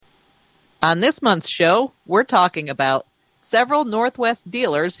On this month's show, we're talking about several Northwest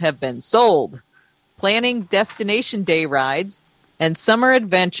dealers have been sold, planning destination day rides, and summer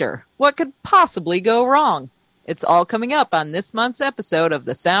adventure. What could possibly go wrong? It's all coming up on this month's episode of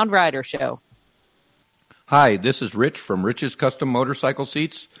the Sound Rider Show. Hi, this is Rich from Rich's Custom Motorcycle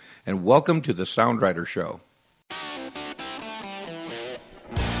Seats, and welcome to the Sound Rider Show.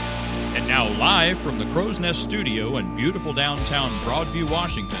 And now live from the Crow's Nest Studio in beautiful downtown Broadview,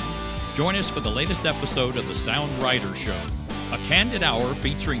 Washington, join us for the latest episode of the Sound Rider Show, a candid hour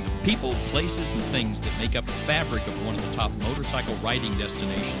featuring the people, places, and things that make up the fabric of one of the top motorcycle riding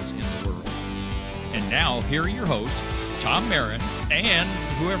destinations in the world. And now, here are your hosts, Tom Marin, and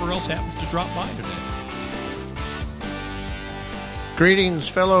whoever else happens to drop by today. Greetings,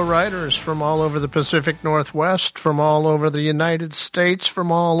 fellow riders from all over the Pacific Northwest, from all over the United States, from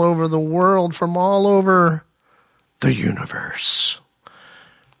all over the world, from all over the universe.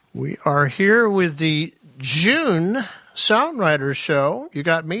 We are here with the June Sound Rider Show. You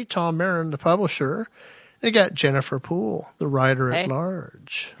got me, Tom Marin, the publisher, and you got Jennifer Poole, the writer at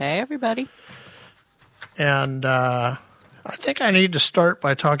large. Hey, everybody. And I think I need to start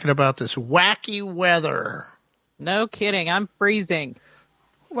by talking about this wacky weather. No kidding. I'm freezing.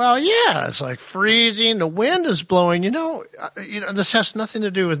 Well, yeah, it's like freezing. The wind is blowing. You know, this has nothing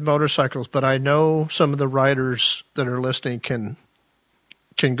to do with motorcycles, but I know some of the riders that are listening can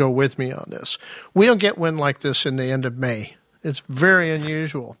go with me on this. We don't get wind like this in the end of May. It's very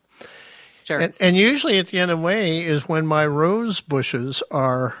unusual. Sure. And usually at the end of May is when my rose bushes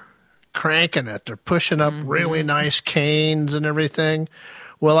are cranking it. They're pushing up really nice canes and everything.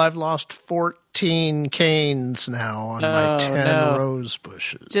 Well, I've lost 14 canes now on my 10 rose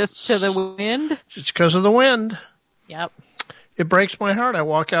bushes. Just to the wind? Just because of the wind. Yep. It breaks my heart. I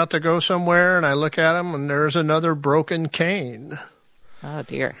walk out to go somewhere and I look at them and there's another broken cane. Oh,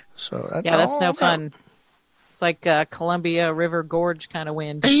 dear. So that's no fun. It's like Columbia River Gorge kind of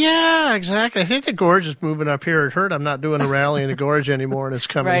wind. Yeah, exactly. I think the gorge is moving up here. It hurt. I'm not doing a rally in the gorge anymore, and it's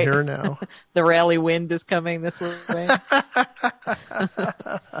coming here now. The rally wind is coming this way.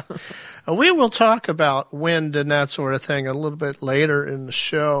 We will talk about wind and that sort of thing a little bit later in the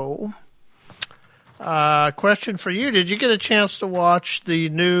show. Question for you. Did you get a chance to watch the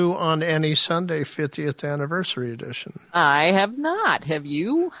new On Any Sunday 50th Anniversary Edition? I have not. Have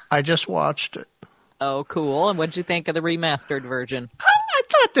you? I just watched it. Oh, cool. And what'd you think of the remastered version? I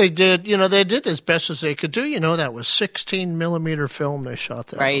thought they did. They did as best as they could do. That was 16 millimeter film they shot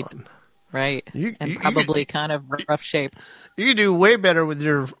that on. Right. And probably kind of rough shape. You could do way better with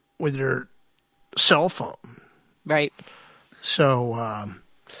your cell phone. Right. So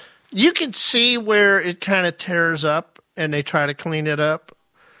you can see where it kind of tears up and they try to clean it up.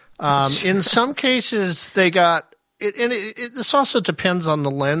 In some cases, they got this also depends on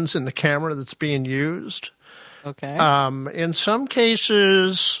the lens and the camera that's being used. Okay. In some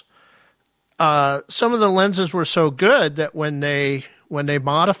cases, some of the lenses were so good that when they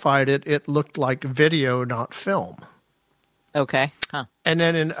modified it, it looked like video, not film. Okay. Huh. And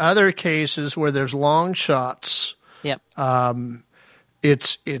then in other cases where there's long shots, yep.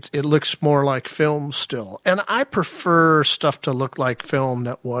 It looks more like film still. And I prefer stuff to look like film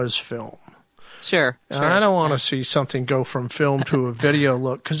that was film. Sure. I don't want to see something go from film to a video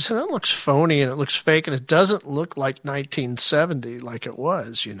look because then it looks phony and it looks fake and it doesn't look like 1970 like it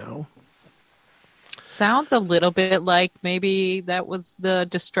was, Sounds a little bit like maybe that was the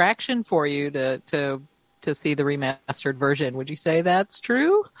distraction for you to see the remastered version. Would you say that's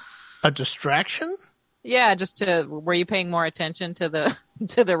true? A distraction? Yeah, were you paying more attention to the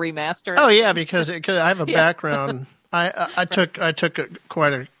remaster? Oh yeah, because I have a background. I took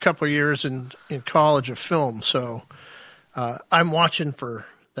quite a couple of years in college of film, so I'm watching for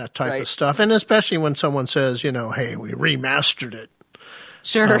that type of stuff, and especially when someone says, hey, we remastered it.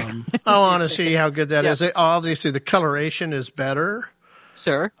 Sure. I want to see how good that is. Obviously, the coloration is better.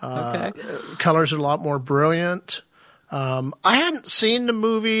 Sure. Okay. Colors are a lot more brilliant. I hadn't seen the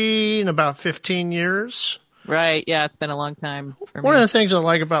movie in about 15 years. Right, yeah, it's been a long time for me. One of the things I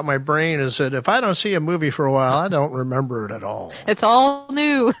like about my brain is that if I don't see a movie for a while, I don't remember it at all. It's all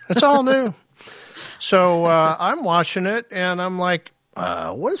new. It's all new. So I'm watching it, and I'm like,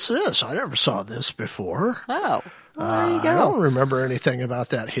 what's this? I never saw this before. Oh, well, there you go. I don't remember anything about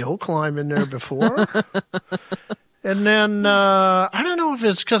that hill climb in there before. And then, I don't know if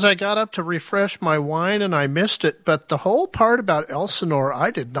it's because I got up to refresh my wine and I missed it, but the whole part about Elsinore,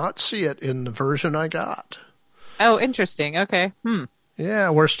 I did not see it in the version I got. Oh, interesting. Okay. Yeah,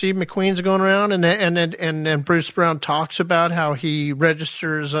 where Steve McQueen's going around and Bruce Brown talks about how he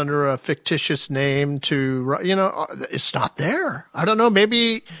registers under a fictitious name to, it's not there. I don't know.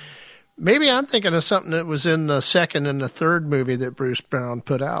 Maybe Maybe I'm thinking of something that was in the second and the third movie that Bruce Brown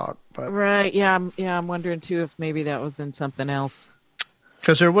put out. But Right. Yeah. I'm wondering too if maybe that was in something else.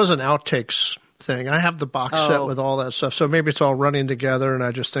 because there was an outtakes thing. I have the box set with all that stuff, so maybe it's all running together, and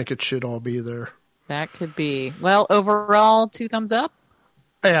I just think it should all be there. That could be. Well, overall, 2 thumbs up.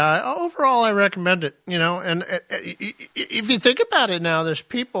 Yeah, overall, I recommend it. And if you think about it now, there's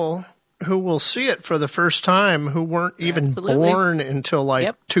people who will see it for the first time who weren't even born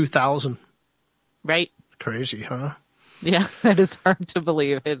until 2000. Right. Crazy, huh? Yeah, that is hard to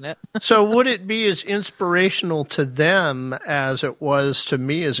believe, isn't it? So would it be as inspirational to them as it was to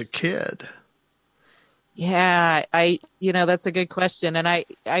me as a kid? Yeah, that's a good question. And I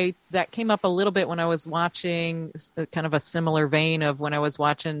that came up a little bit when I was watching kind of a similar vein of when I was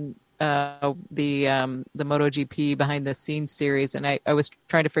watching the MotoGP behind the scenes series. And I was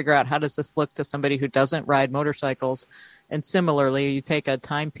trying to figure out, how does this look to somebody who doesn't ride motorcycles? And similarly, you take a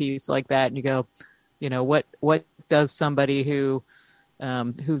timepiece like that and you go, what does somebody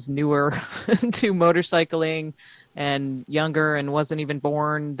who's newer to motorcycling and younger and wasn't even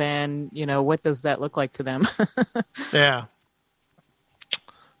born then, what does that look like to them? Yeah,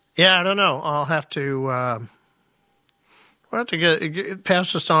 I don't know. I'll have to get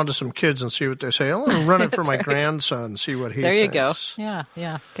pass this on to some kids and see what they say. I want to run it for my grandson, see what he there thinks. You go.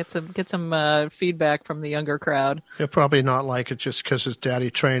 Yeah. Get some feedback from the younger crowd. He'll probably not like it just because his daddy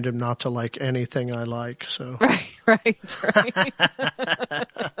trained him not to like anything I like. So right.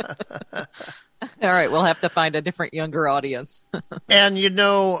 All right, we'll have to find a different younger audience. And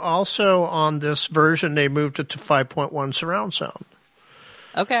also on this version, they moved it to 5.1 surround sound.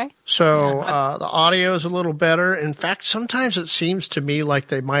 Okay. So the audio is a little better. In fact, sometimes it seems to me like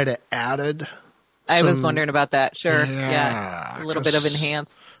they might have added. I was wondering about that. Sure. Yeah. A little bit of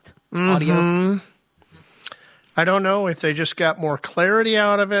enhanced audio. I don't know if they just got more clarity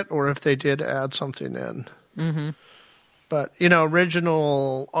out of it or if they did add something in. Mm-hmm. But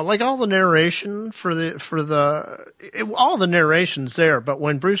original, like all the narration all the narration's there. But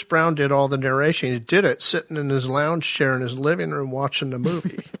when Bruce Brown did all the narration, he did it sitting in his lounge chair in his living room watching the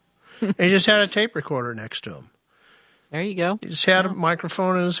movie. And he just had a tape recorder next to him. There you go. He just had a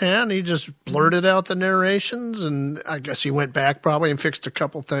microphone in his hand. He just blurted out the narrations, and I guess he went back probably and fixed a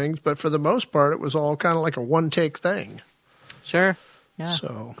couple things. But for the most part, it was all kind of like a one-take thing. Sure. Yeah.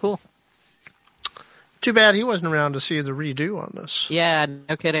 So cool. Too bad he wasn't around to see the redo on this. Yeah,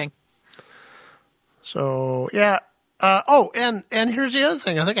 no kidding. So, yeah. And here's the other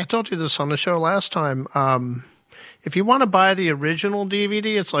thing. I think I told you this on the show last time. If you want to buy the original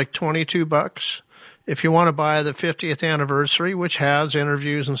DVD, it's like $22. If you want to buy the 50th anniversary, which has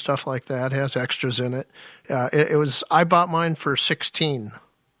interviews and stuff like that, has extras in it, I bought mine for $16.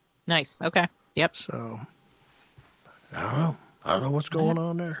 Nice. Okay. Yep. So, I don't know what's going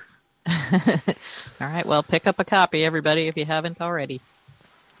on there. All right. Well, pick up a copy, everybody, if you haven't already.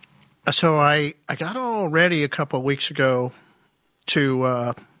 So I got all ready a couple of weeks ago to,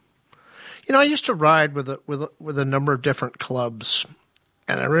 I used to ride with a number of different clubs,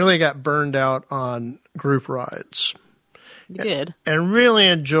 and I really got burned out on group rides. You did. And really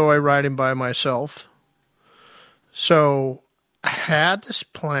enjoy riding by myself. So I had this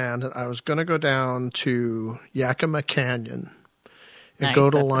plan that I was going to go down to Yakima Canyon and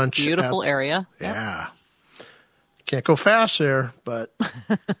go to That's lunch. A beautiful area. Yeah. Can't go fast there, but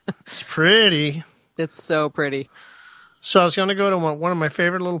it's pretty. It's so pretty. So I was going to go to one of my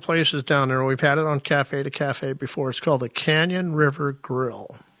favorite little places down there. We've had it on Cafe to Cafe before. It's called the Canyon River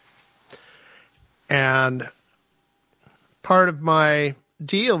Grill. And part of my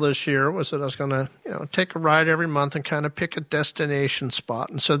deal this year was that I was going to, take a ride every month and kind of pick a destination spot.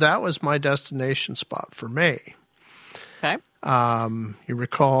 And so that was my destination spot for May. Okay. You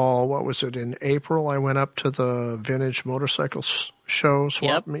recall, what was it, in April, I went up to the vintage motorcycle show,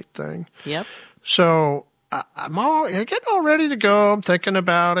 swap meet thing. Yep. So I'm getting all ready to go. I'm thinking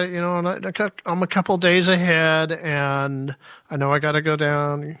about it, and I'm a couple days ahead, and I know I got to go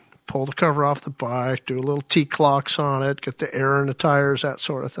down, pull the cover off the bike, do a little T-clocks on it, get the air in the tires, that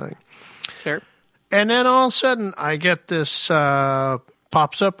sort of thing. Sure. And then all of a sudden, I get this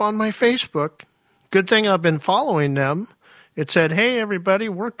pops up on my Facebook. Good thing I've been following them. It said, "Hey, everybody,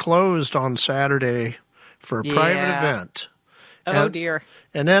 we're closed on Saturday for a private event." Oh, dear.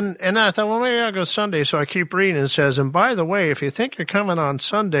 And I thought, well, maybe I'll go Sunday. So I keep reading. It says, and by the way, if you think you're coming on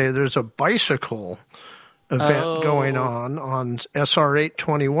Sunday, there's a bicycle event going on SR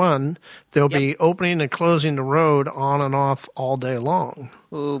 821. They'll be opening and closing the road on and off all day long.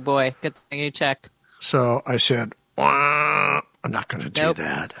 Oh, boy. Good thing you checked. So I said, I'm not going to do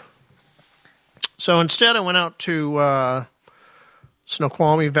that. So instead I went out to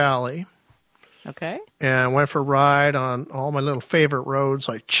Snoqualmie Valley. Okay. And went for a ride on all my little favorite roads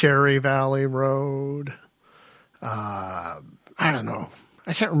like Cherry Valley Road. I don't know.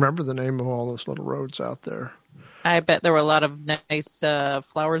 I can't remember the name of all those little roads out there. I bet there were a lot of nice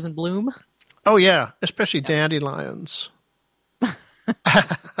flowers in bloom. Oh, yeah, especially dandelions.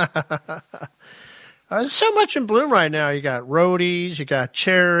 There's so much in bloom right now. You got rhodies, you got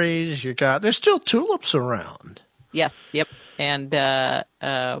cherries, there's still tulips around. Yes, yep. And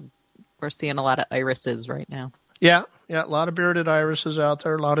we're seeing a lot of irises right now. Yeah, a lot of bearded irises out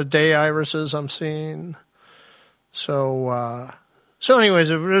there, a lot of day irises I'm seeing. So anyways,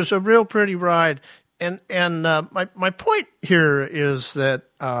 it was a real pretty ride. And my point here is that,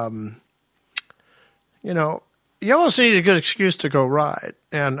 you always need a good excuse to go ride.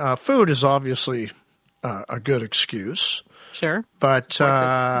 And food is obviously a good excuse. Sure. But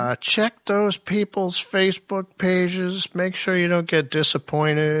check those people's Facebook pages. Make sure you don't get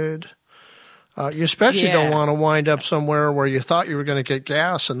disappointed. You especially don't want to wind up somewhere where you thought you were going to get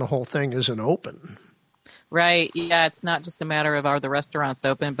gas and the whole thing isn't open. Right. Yeah, it's not just a matter of are the restaurants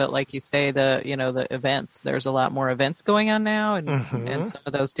open, but like you say, the events. There's a lot more events going on now, and some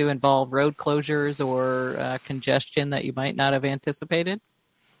of those do involve road closures or congestion that you might not have anticipated.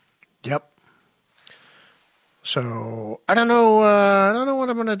 Yep. So I don't know what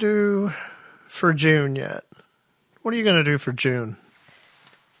I'm going to do for June yet. What are you going to do for June?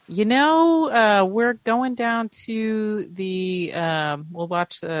 We're going down to the,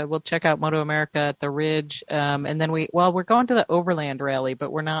 we'll check out Moto America at the Ridge. And then we're going to the Overland Rally,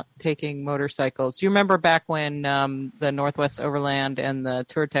 but we're not taking motorcycles. Do you remember back when the Northwest Overland and the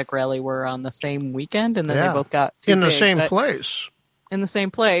Touratech Rally were on the same weekend? And then they both got too big, the same place. In the same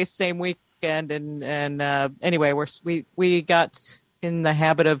place, same weekend. And anyway, we got in the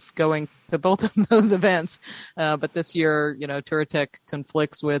habit of going to both of those events. But this year, Touratech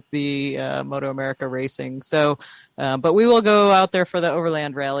conflicts with the Moto America racing. So, but we will go out there for the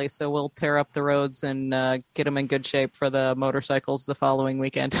Overland Rally. So we'll tear up the roads and get them in good shape for the motorcycles the following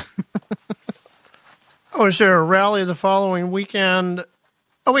weekend. Oh, is there a rally the following weekend?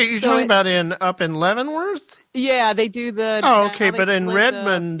 Oh, wait, you're talking about up in Leavenworth? Yeah, they do the... Oh, okay, but in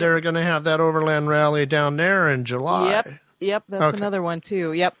Redmond, they're going to have that Overland Rally down there in July. Yep, that's another one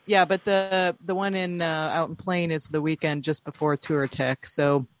too. Yep, yeah, but the one in out in Plain is the weekend just before Touratech,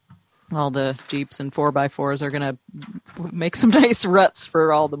 so all the Jeeps and 4x4s are going to make some nice ruts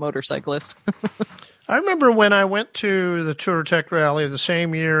for all the motorcyclists. I remember when I went to the Touratech Rally the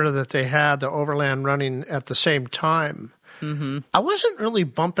same year that they had the Overland running at the same time. Mm-hmm. I wasn't really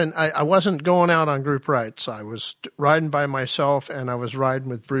bumping. I wasn't going out on group rides. I was riding by myself, and I was riding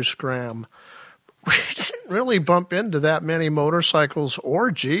with Bruce Graham. We didn't really bump into that many motorcycles or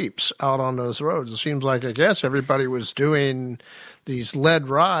Jeeps out on those roads. It seems like, I guess, everybody was doing these lead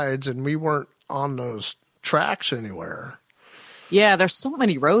rides, and we weren't on those tracks anywhere. Yeah, there's so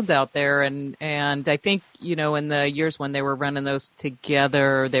many roads out there, and I think, in the years when they were running those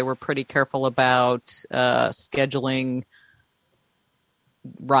together, they were pretty careful about scheduling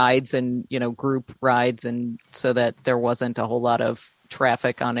rides and, group rides, and so that there wasn't a whole lot of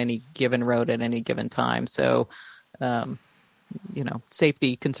traffic on any given road at any given time. So,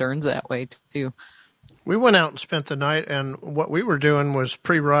 safety concerns that way too. We went out and spent the night, and what we were doing was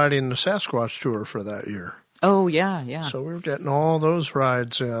pre-riding the Sasquatch Tour for that year. Oh, yeah. So we were getting all those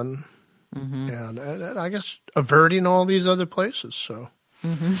rides in, and I guess averting all these other places, so.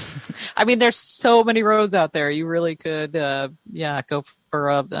 Mm-hmm. I mean, there's so many roads out there. You really could, go for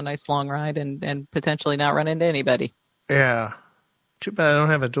a nice long ride and potentially not run into anybody. Yeah. Too bad I don't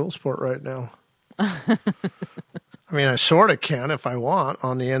have a dual sport right now. I mean, I sort of can if I want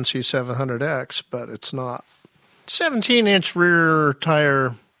on the NC700X, but it's not. 17-inch rear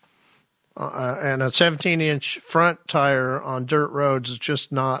tire and a 17-inch front tire on dirt roads is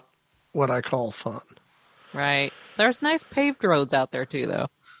just not what I call fun. Right. There's nice paved roads out there too, though.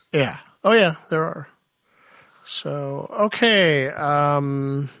 Yeah. Oh, yeah, there are. So, okay.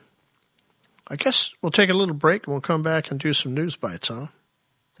 I guess we'll take a little break and we'll come back and do some news bites, huh?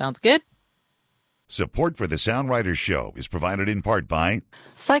 Sounds good. Support for the Sound Riders Show is provided in part by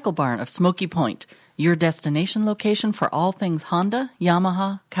Cycle Barn of Smoky Point, your destination location for all things Honda,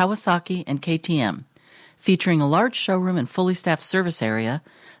 Yamaha, Kawasaki, and KTM. Featuring a large showroom and fully staffed service area,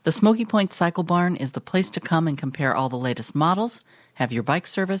 the Smoky Point Cycle Barn is the place to come and compare all the latest models, have your bike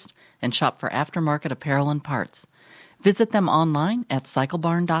serviced, and shop for aftermarket apparel and parts. Visit them online at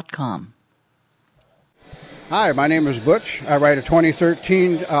cyclebarn.com. Hi, my name is Butch. I ride a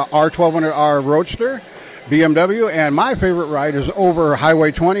 2013 R1200R Roadster BMW, and my favorite ride is over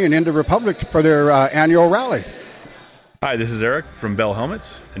Highway 20 and into Republic for their annual rally. Hi, this is Eric from Bell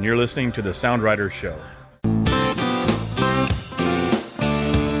Helmets, and you're listening to the Sound Rider Show.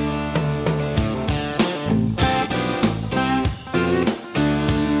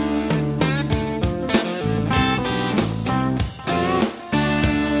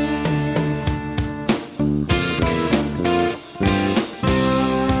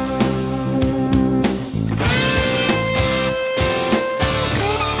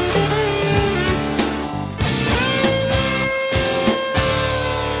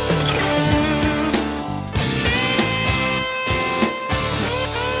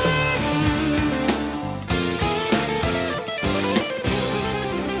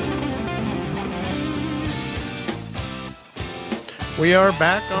 We are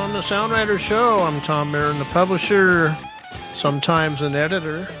back on the Sound Rider Show. I'm Tom Marin, the publisher, sometimes an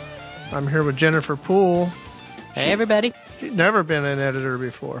editor. I'm here with Jennifer Poole. Hey, everybody. She's never been an editor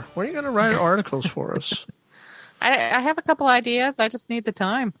before. When are you going to write articles for us? I have a couple ideas. I just need the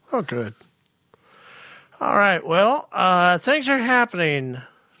time. Oh, good. All right. Well, things are happening. In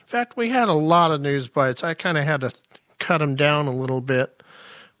fact, we had a lot of news bites. I kind of had to cut them down a little bit.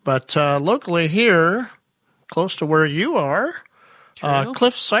 But locally here, close to where you are,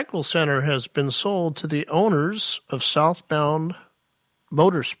 Cliff Cycle Center has been sold to the owners of Southbound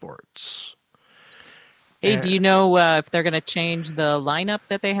Motorsports. Hey, do you know if they're going to change the lineup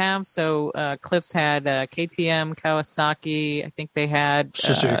that they have? So Cliff's had KTM, Kawasaki. I think they had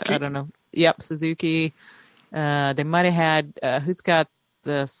Suzuki. I don't know. Yep, Suzuki. They might have had who's got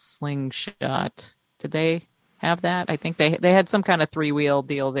the slingshot? Did they have that? I think they had some kind of 3-wheel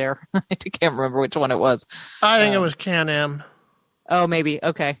deal there. I can't remember which one it was. I think it was Can-Am. Oh, maybe.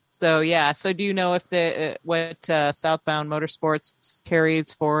 Okay. So, yeah. So, do you know if what Southbound Motorsports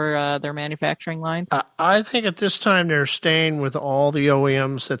carries for their manufacturing lines? I think at this time they're staying with all the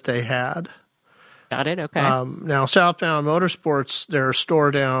OEMs that they had. Got it. Okay. Now, Southbound Motorsports, their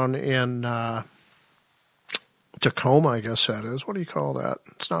store down in Tacoma, I guess that is. What do you call that?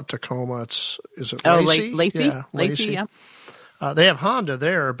 It's not Tacoma. Is it Lacey? Lacey? Yeah, Lacey, yeah. They have Honda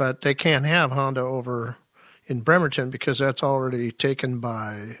there, but they can't have Honda over in Bremerton because that's already taken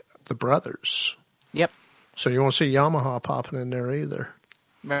by the brothers. Yep. So you won't see Yamaha popping in there either.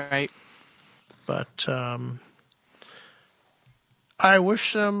 Right. But I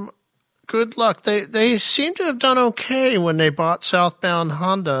wish them good luck. They seem to have done okay when they bought Southbound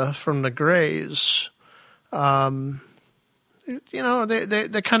Honda from the Grays. They kind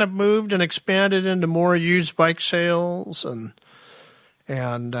of moved and expanded into more used bike sales and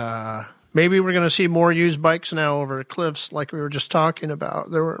maybe we're going to see more used bikes now over at Cliffs, like we were just talking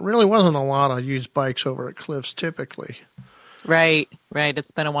about. There really wasn't a lot of used bikes over at Cliffs typically. Right.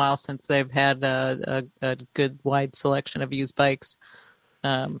 It's been a while since they've had a good wide selection of used bikes.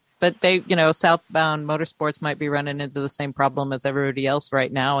 But they, Southbound Motorsports might be running into the same problem as everybody else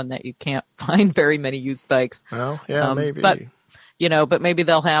right now, in that you can't find very many used bikes. Well, yeah, maybe. But maybe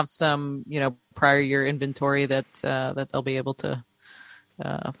they'll have some, prior year inventory that they'll be able to.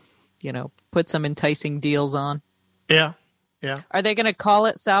 Put some enticing deals on. Yeah. Are they going to call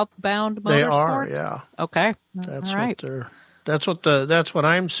it Southbound Motorsports? They are, yeah. Okay. That's all right. That's what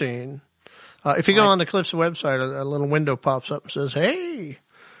I'm seeing. If you go on the Cliffs website, a little window pops up and says, "Hey,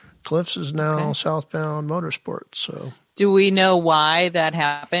 Cliffs is now Southbound Motorsports." So, do we know why that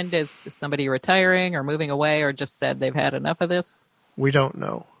happened? Is somebody retiring or moving away, or just said they've had enough of this? We don't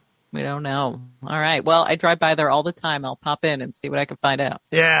know. We don't know. All right. Well, I drive by there all the time. I'll pop in and see what I can find out.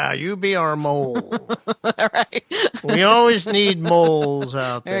 Yeah, you be our mole. All right. We always need moles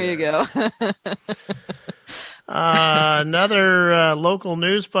out there. There you go. Another local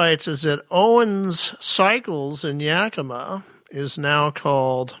news bites is that Owens Cycles in Yakima is now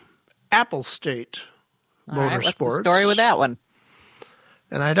called Apple State Motorsports. All right, what's the story with that one?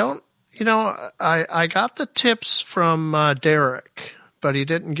 And I don't, I got the tips from Derek, but he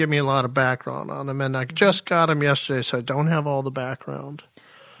didn't give me a lot of background on him, and I just got him yesterday, so I don't have all the background.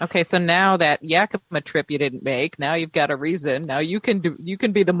 Okay, so now that Yakima trip you didn't make, now you've got a reason. Now you can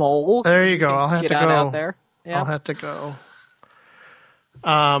be the mole. There you go. I'll have to go out there. Yep. I'll have to go.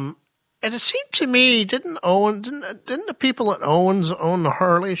 And it seemed to me, didn't the people at Owens own the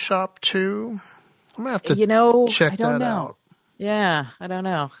Harley shop too? I'm gonna have to check that out. Yeah, I don't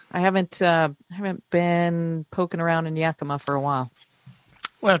know. I haven't been poking around in Yakima for a while.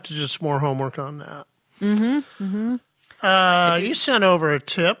 We'll have to do some more homework on that. Mm-hmm. Mm-hmm. You sent over a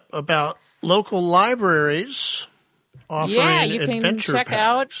tip about local libraries offering you can adventure check packs.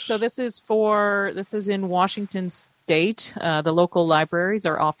 out. So this is in Washington State. The local libraries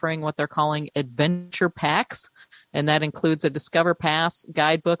are offering what they're calling adventure packs. and that includes a Discover Pass,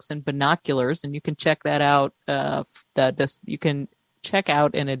 guidebooks, and binoculars. And you can check that out. You can check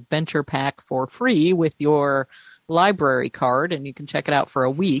out an adventure pack for free with your library card, and you can check it out for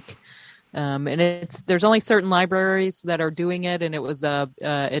a week. And there's only certain libraries that are doing it, and it was an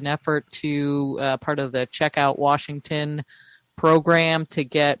effort to part of the Check Out Washington program to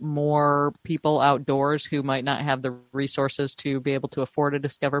get more people outdoors who might not have the resources to be able to afford a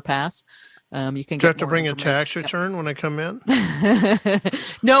Discover Pass. You can. Do you have to bring a tax return when I come in?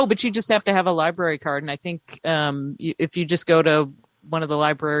 No, but you just have to have a library card, and I think if you just go to one of the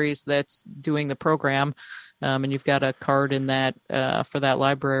libraries that's doing the program, and you've got a card in that for that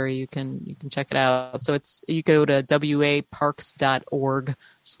library, you can check it out. So you go to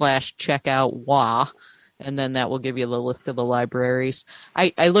waparks.org/checkout-WA, and then that will give you the list of the libraries.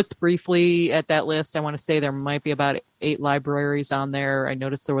 I looked briefly at that list. I want to say there might be about 8 libraries on there. I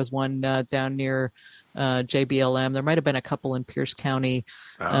noticed there was one down near JBLM. There might have been a couple in Pierce County.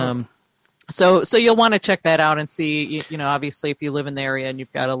 So you'll want to check that out and see, obviously if you live in the area and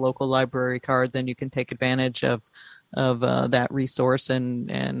you've got a local library card, then you can take advantage of that resource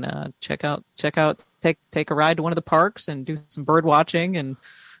and take a ride to one of the parks and do some bird watching and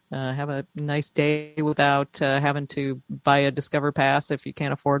have a nice day without having to buy a Discover Pass if you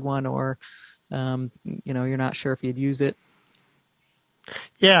can't afford one, or you're not sure if you'd use it.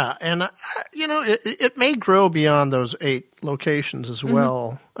 Yeah, and it may grow beyond those 8 locations as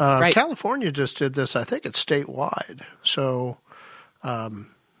well. Right. California just did this. I think it's statewide. So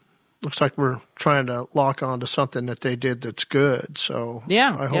looks like we're trying to lock on to something that they did that's good. So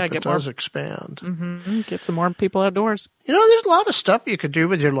I hope it does expand. Mm-hmm. Get some more people outdoors. There's a lot of stuff you could do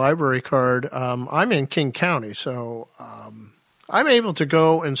with your library card. I'm in King County, so I'm able to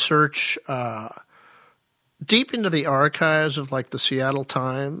go and search deep into the archives of like the Seattle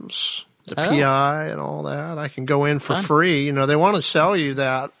Times, the PI, and all that. I can go in for free. They want to sell you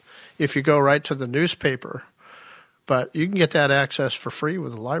that if you go right to the newspaper, but you can get that access for free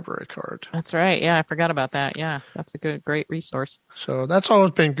with a library card. That's right. Yeah, I forgot about that. Yeah, that's a great resource. So that's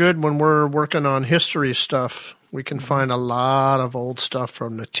always been good when we're working on history stuff. We can find a lot of old stuff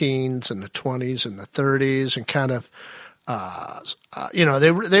from the teens and the 20s and the 30s, and kind of,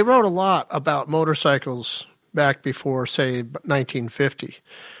 they wrote a lot about motorcycles back before, say, 1950.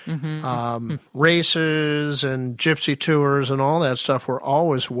 Races and gypsy tours and all that stuff were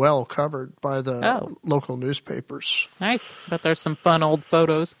always well covered by the local newspapers. Nice. But there's some fun old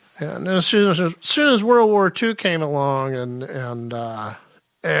photos. And as soon as World War II came along, and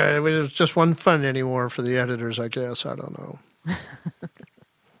it was just wasn't fun anymore for the editors, I guess. I don't know.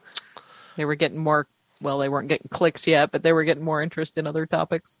 They were getting more, well, they weren't getting clicks yet, but they were getting more interest in other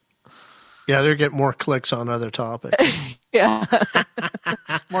topics. Yeah, they're getting more clicks on other topics. Yeah.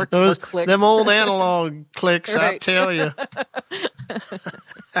 more clicks. Them old analog clicks, right. I tell you.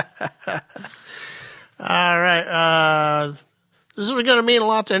 All right. This is going to mean a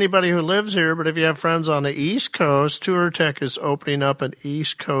lot to anybody who lives here, but if you have friends on the East Coast, Touratech is opening up an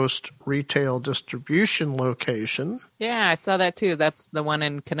East Coast retail distribution location. Yeah, I saw that too. That's the one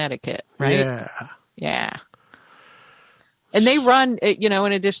in Connecticut, right? Yeah. And they run,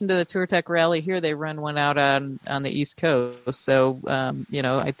 in addition to the Touratech rally here, they run one out on the East Coast. So,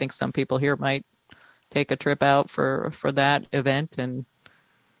 I think some people here might take a trip out for that event, and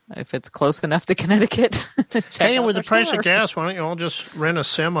if it's close enough to Connecticut. Hey, and with the price of gas, why don't you all just rent a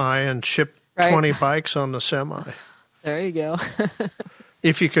semi and ship 20 bikes on the semi? There you go.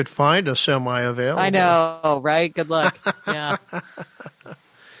 If you could find a semi available. I know, right? Good luck. Yeah.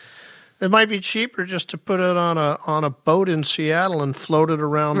 It might be cheaper just to put it on a boat in Seattle and float it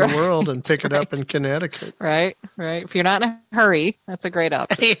around the world and pick it up in Connecticut. Right. If you're not in a hurry, that's a great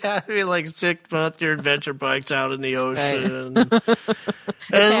option. Yeah, it'd be like 6 months your adventure bikes out in the ocean.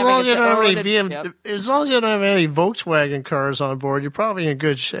 As long as you don't have any Volkswagen cars on board, you're probably in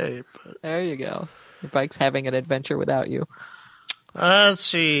good shape. There you go. Your bike's having an adventure without you. Let's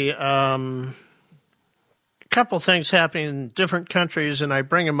see. Couple things happening in different countries, and I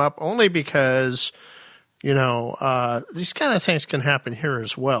bring them up only because, these kind of things can happen here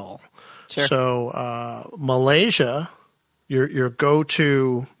as well. Sure. So Malaysia, your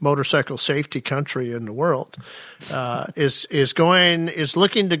go-to motorcycle safety country in the world, is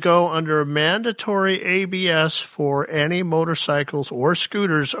looking to go under mandatory ABS for any motorcycles or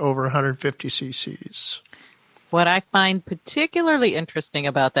scooters over 150 cc's. What I find particularly interesting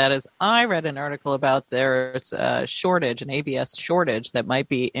about that is I read an article about there's a shortage, an ABS shortage that might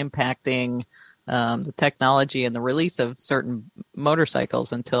be impacting the technology and the release of certain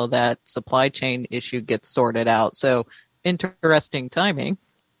motorcycles until that supply chain issue gets sorted out. So interesting timing.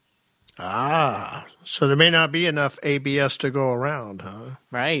 So there may not be enough ABS to go around, huh?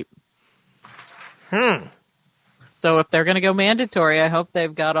 Right. So if they're going to go mandatory, I hope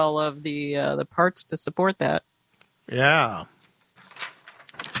they've got all of the parts to support that. Yeah.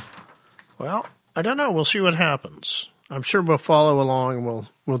 Well, I don't know. We'll see what happens. I'm sure we'll follow along and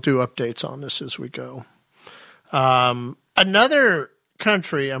we'll do updates on this as we go. Another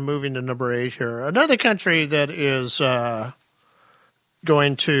country, I'm moving to number 8 here. Another country that is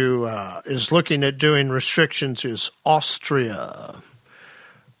is looking at doing restrictions is Austria,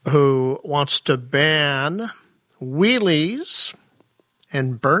 who wants to ban wheelies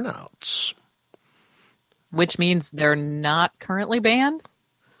and burnouts. Which means they're not currently banned?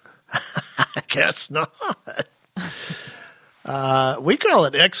 I guess not. We call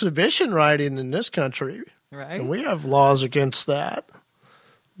it exhibition riding in this country. Right. And we have laws against that.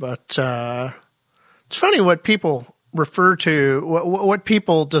 But it's funny what people refer to, what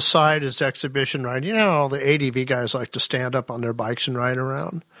people decide is exhibition riding. You know, all the ADV guys like to stand up on their bikes and ride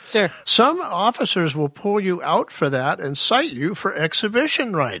around. Sure. Some officers will pull you out for that and cite you for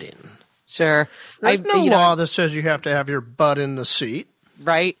exhibition riding. Sure. There's no law that says you have to have your butt in the seat.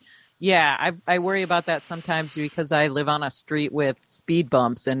 Right. Yeah, I worry about that sometimes because I live on a street with speed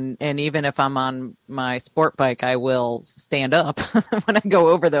bumps, and even if I'm on my sport bike, I will stand up when I go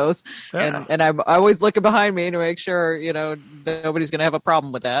over those, and I'm always looking behind me to make sure nobody's going to have a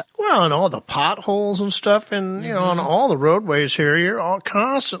problem with that. Well, and all the potholes and stuff, and on all the roadways here, you're all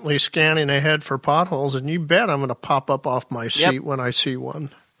constantly scanning ahead for potholes, and you bet I'm going to pop up off my seat when I see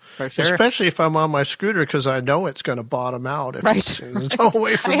one. For sure. Especially if I'm on my scooter, because I know it's going to bottom out. There's no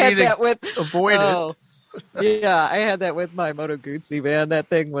way for me to avoid it. Yeah, I had that with my Moto Guzzi, man. That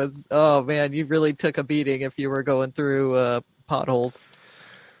thing was, you really took a beating if you were going through potholes.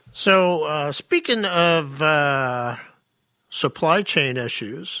 So speaking of supply chain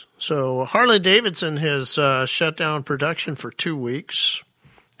issues, so Harley-Davidson has shut down production for 2 weeks,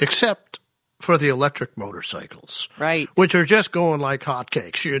 except for the electric motorcycles. Right. Which are just going like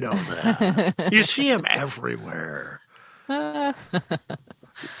hotcakes, you know that. You see them everywhere. Name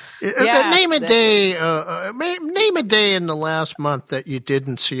a day in the last month that you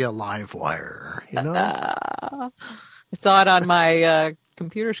didn't see a live wire, I saw it on my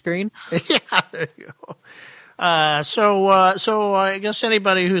computer screen. Yeah, there you go. So I guess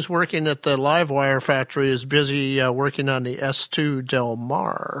anybody who's working at the live wire factory is busy working on the S2 Del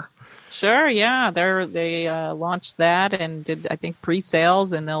Mar. Sure, yeah. They launched that and did, I think,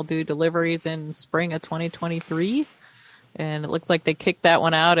 pre-sales, and they'll do deliveries in spring of 2023. And it looks like they kicked that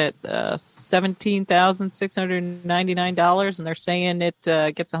one out at $17,699, and they're saying it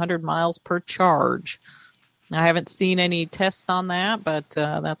gets 100 miles per charge. I haven't seen any tests on that, but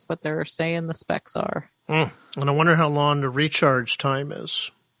that's what they're saying the specs are. And I wonder how long the recharge time is.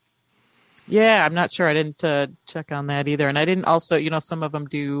 Yeah, I'm not sure. I didn't check on that either. And I didn't also, some of them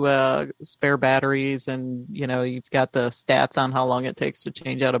do spare batteries, and, you've got the stats on how long it takes to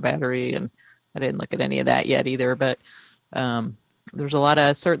change out a battery. And I didn't look at any of that yet either. But there's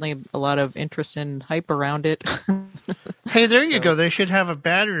certainly a lot of interest and hype around it. Hey, there you go. They should have a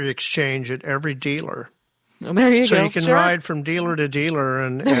battery exchange at every dealer. Well, there you go. So you can ride from dealer to dealer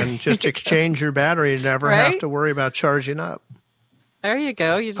and just exchange your battery and never have to worry about charging up. There you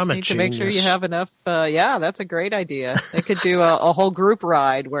go. You just need to make sure you have enough. That's a great idea. They could do a whole group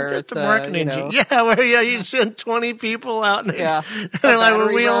ride where it's marketing. You send 20 people out. And they're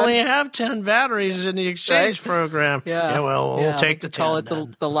like, we only have 10 batteries in the exchange program. We'll take the 10. Call it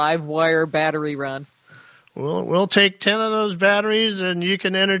the live wire battery run. We'll take 10 of those batteries, and you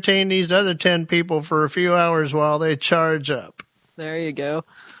can entertain these other 10 people for a few hours while they charge up. There you go.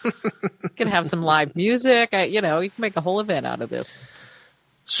 You can have some live music. You can make a whole event out of this.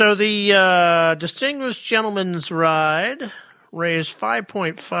 So the Distinguished Gentleman's Ride raised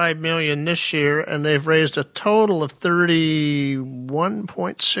 $5.5 million this year, and they've raised a total of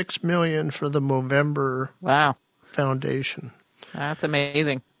 $31.6 million for the Movember Foundation. That's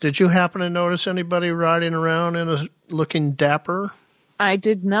amazing. Did you happen to notice anybody riding around looking dapper? I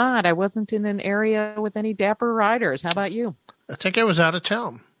did not. I wasn't in an area with any dapper riders. How about you? I think I was out of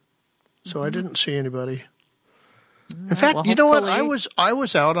town, so I didn't see anybody. In fact, you know what? I was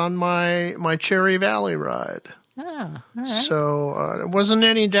out on my Cherry Valley ride. All right. So there wasn't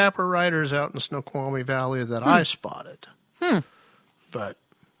any dapper riders out in Snoqualmie Valley that I spotted. But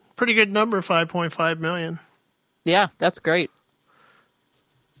pretty good number, 5.5 million. Yeah, that's great.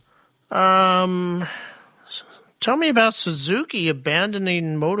 Tell me about Suzuki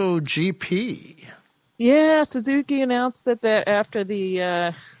abandoning MotoGP. Yeah, Suzuki announced that after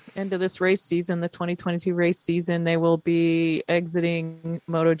the end of this race season, the 2022 race season, they will be exiting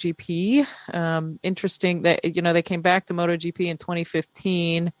MotoGP. Interesting that, they came back to MotoGP in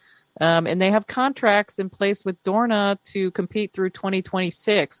 2015, and they have contracts in place with Dorna to compete through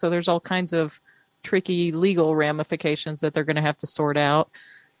 2026. So there's all kinds of tricky legal ramifications that they're going to have to sort out.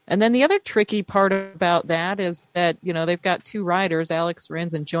 And then the other tricky part about that is that, they've got two riders, Alex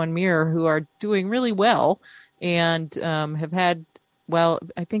Rins and Joan Mir, who are doing really well and have had, well,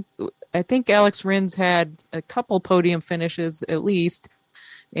 I think Alex Rins had a couple podium finishes at least,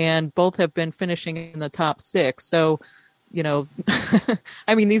 and both have been finishing in the top 6. So,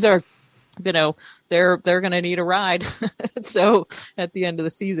 I mean, these are, they're going to need a ride. So at the end of the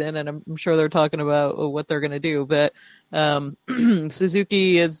season, and I'm sure they're talking about what they're going to do, but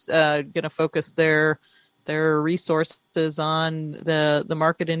Suzuki is going to focus their resources on the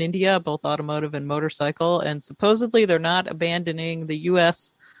market in India, both automotive and motorcycle, and supposedly they're not abandoning the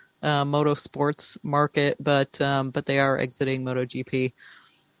U.S. Motorsports market, but they are exiting MotoGP.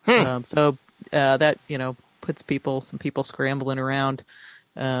 So that puts some people scrambling around.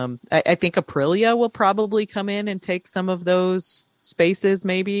 I think Aprilia will probably come in and take some of those spaces,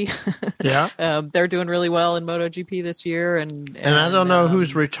 maybe. Yeah. They're doing really well in MotoGP this year, and I don't know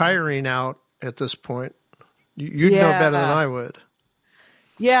who's retiring out at this point. You'd know better than I would.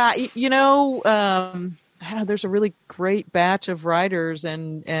 Yeah, I don't know, there's a really great batch of riders,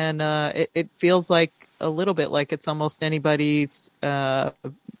 and it feels like a little bit like it's almost anybody's,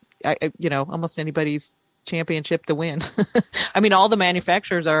 almost anybody's championship to win. I mean, all the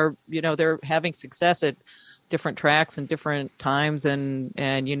manufacturers are, they're having success at different tracks and different times,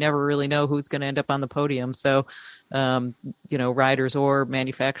 and you never really know who's going to end up on the podium. So, riders or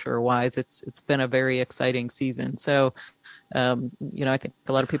manufacturer wise, it's been a very exciting season. So, I think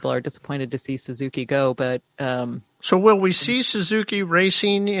a lot of people are disappointed to see Suzuki go, but so will we see Suzuki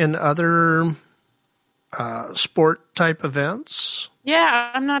racing in other sport type events? Yeah,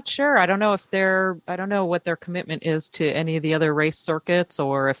 I'm not sure. I don't know what their commitment is to any of the other race circuits,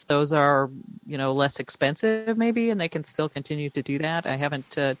 or if those are, less expensive maybe, and they can still continue to do that. I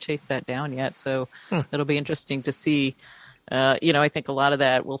haven't chased that down yet. So it'll be interesting to see. I think a lot of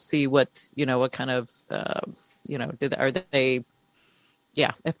that we'll see what kind of, are they,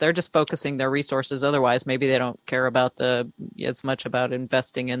 if they're just focusing their resources, otherwise maybe they don't care about as much about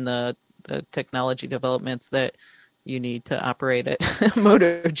investing in the technology developments that you need to operate at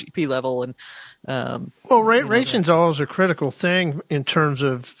MotoGP level. And racing's always a critical thing in terms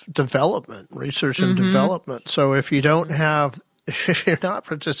of development, research and development. So if you're not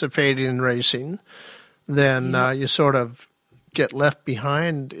participating in racing, then you sort of get left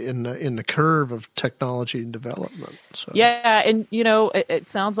behind in the curve of technology and development. So. Yeah, and it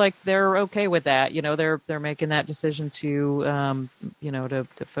sounds like they're okay with that. They're making that decision to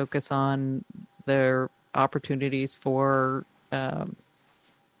to focus on their opportunities for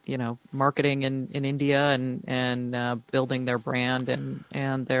marketing in India and building their brand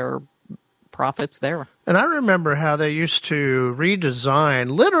and their profits there. And I remember how they used to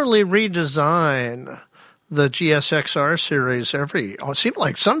literally redesign the GSXR series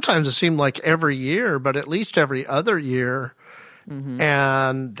sometimes it seemed like every year, but at least every other year.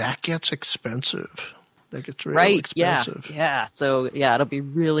 And that gets expensive. That gets really expensive. Yeah. So it'll be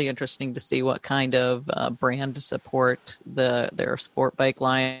really interesting to see what kind of brand support their sport bike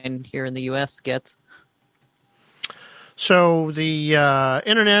line here in the U.S. gets. So the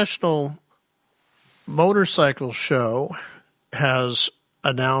International Motorcycle Show has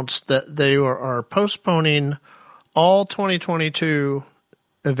announced that they are postponing all 2022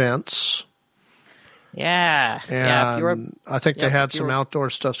 events. Yeah. And I think they had some outdoor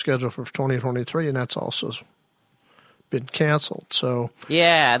stuff scheduled for 2023, and that's also been canceled. So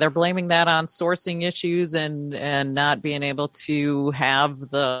yeah, they're blaming that on sourcing issues and not being able to have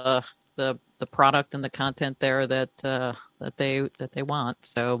the product and the content there that they want.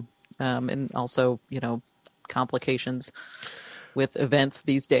 So and also complications with events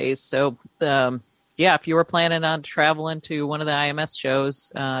these days. So if you were planning on traveling to one of the IMS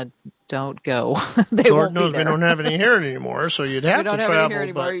shows, don't go. Lord knows we don't have any here anymore, so you'd have to travel. We don't have any here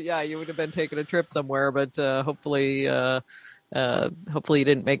anymore. Yeah, you would have been taking a trip somewhere, but hopefully you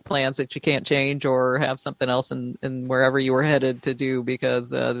didn't make plans that you can't change or have something else in wherever you were headed to do,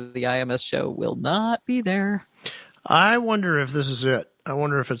 because the IMS show will not be there. I wonder if this is it. I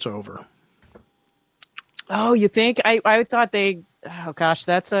wonder if it's over. Oh, you think? I thought oh gosh,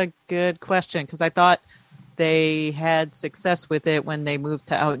 that's a good question, because I thought they had success with it when they moved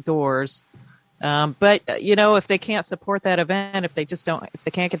to outdoors. But if they can't support that event, if they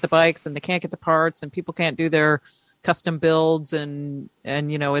can't get the bikes and they can't get the parts and people can't do their custom builds and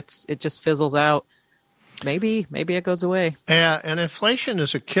it just fizzles out. Maybe it goes away. Yeah, and inflation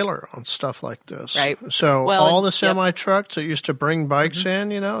is a killer on stuff like this. Right. So Well, all the semi-trucks that used to bring bikes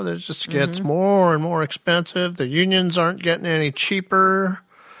in, it just gets more and more expensive. The unions aren't getting any cheaper.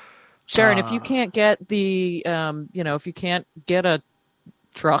 Sure, and if you can't get the, if you can't get a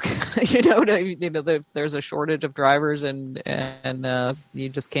truck, there's a shortage of drivers and you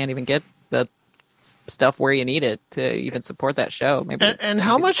just can't even get the stuff where you need it to even support that show. Maybe. And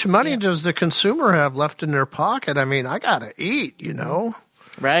how much money does the consumer have left in their pocket? I mean, I gotta eat,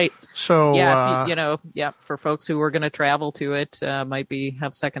 Right. So yeah, for folks who are going to travel to it, might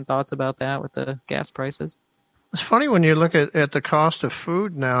have second thoughts about that with the gas prices. It's funny when you look at the cost of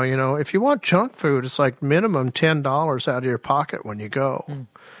food now. If you want junk food, it's like minimum $10 out of your pocket when you go.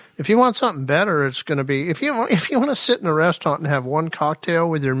 If you want something better, it's going to be if you want to sit in a restaurant and have one cocktail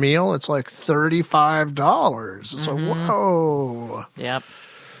with your meal, it's like $35. So whoa. Yep.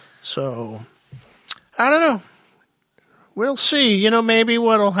 So I don't know. We'll see. Maybe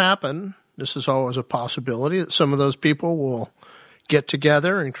what'll happen. This is always a possibility that some of those people will get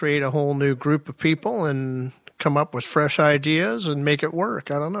together and create a whole new group of people and come up with fresh ideas and make it work.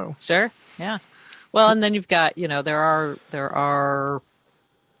 I don't know. Sure. Yeah. Well, and then you've got, there are there are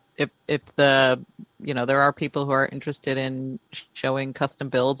people who are interested in showing custom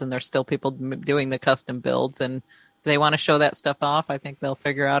builds, and there's still people doing the custom builds, and if they want to show that stuff off, I think they'll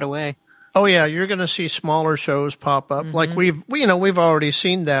figure out a way. Oh yeah, you're going to see smaller shows pop up. Like we've already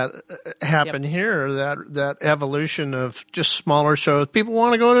seen that happen here. That evolution of just smaller shows. People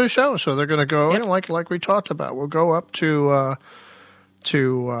want to go to a show, so they're going to go. Like we talked about, we'll go up to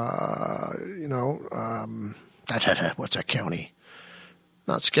what's that county?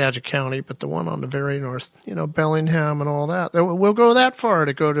 Not Skagit County, but the one on the very north. Bellingham and all that. We'll go that far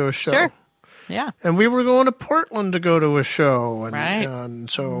to go to a show. Sure. Yeah. And we were going to Portland to go to a show. And, right. And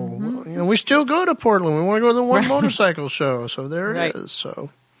so, we still go to Portland. We want to go to the one motorcycle show. So there it is.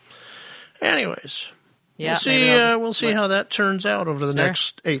 So, anyways, we'll see how that turns out over the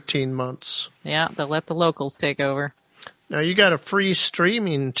next 18 months. Yeah, they'll let the locals take over. Now, you got a free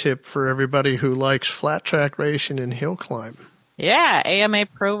streaming tip for everybody who likes flat track racing and hill climb. Yeah, AMA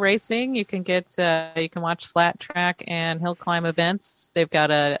Pro Racing. You can you can watch flat track and hill climb events. They've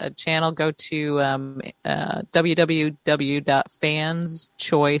got a channel. Go to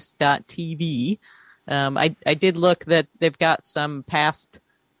www.fanschoice.tv. I did look that they've got some past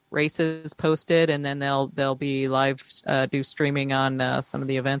races posted, and then they'll be live do streaming on some of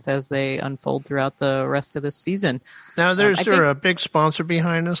the events as they unfold throughout the rest of the season. Now, is there a big sponsor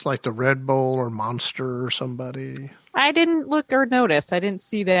behind this, like the Red Bull or Monster or somebody? I didn't look or notice. I didn't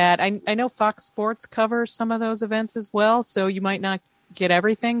see that. I know Fox Sports covers some of those events as well, so you might not get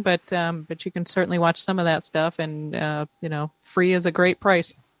everything, but you can certainly watch some of that stuff, and free is a great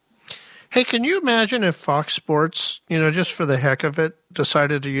price. Hey, can you imagine if Fox Sports, just for the heck of it,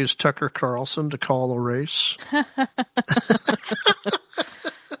 decided to use Tucker Carlson to call a race?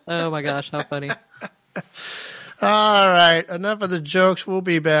 Oh my gosh, how funny. All right, enough of the jokes. We'll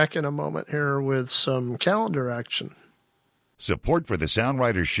be back in a moment here with some calendar action. Support for the Sound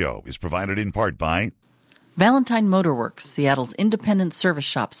Riders Show is provided in part by Valentine Motorworks, Seattle's independent service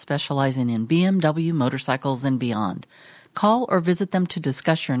shop specializing in BMW motorcycles and beyond. Call or visit them to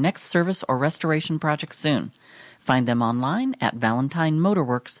discuss your next service or restoration project soon. Find them online at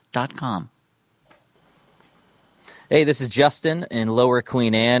valentinemotorworks.com. Hey, this is Justin in Lower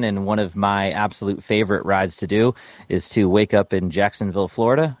Queen Anne, and one of my absolute favorite rides to do is to wake up in Jacksonville,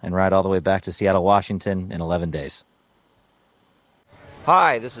 Florida, and ride all the way back to Seattle, Washington in 11 days.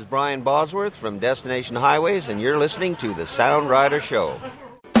 Hi, this is Brian Bosworth from Destination Highways, and you're listening to The Sound Rider Show.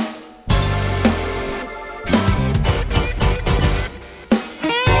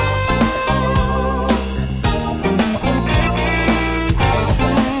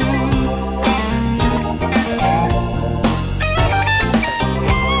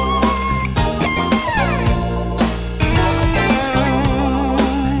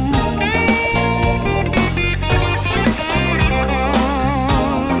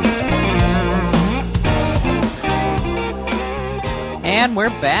 And we're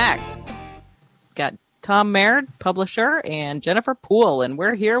back. Got Tom Mayrd, publisher, and Jennifer Poole, and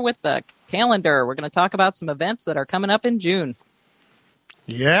we're here with the calendar. We're going to talk about some events that are coming up in June.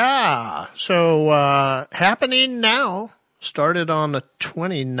 Yeah. So happening now, started on the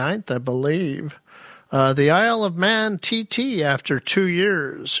 29th, I believe. The Isle of Man TT, after 2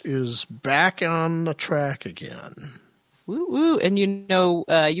 years, is back on the track again. Woo woo! And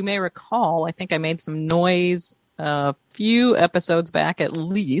you may recall, I think I made some noise a few episodes back at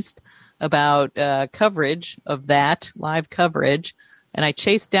least about coverage of that, live coverage, and I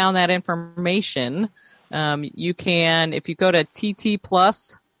chased down that information. You can, if you go to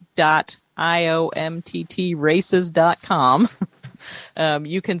ttplus.iomttraces.com,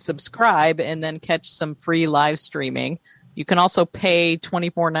 you can subscribe and then catch some free live streaming. You can also pay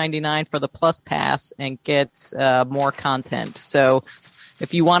 $24.99 for the Plus Pass and get more content. So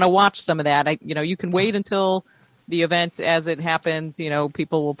if you want to watch some of that, you can wait until the event as it happens.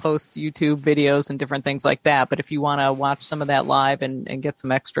 People will post YouTube videos and different things like that. But if you want to watch some of that live and get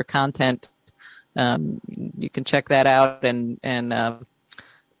some extra content, you can check that out and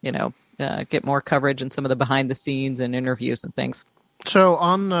get more coverage and some of the behind the scenes and interviews and things. So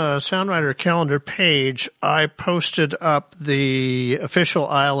on the Soundwriter calendar page, I posted up the official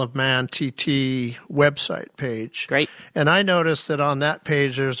Isle of Man TT website page. Great. And I noticed that on that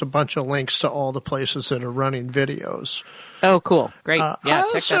page, there's a bunch of links to all the places that are running videos. Oh, cool. Great. Yeah,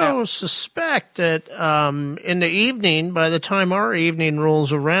 check that out. I also suspect that in the evening, by the time our evening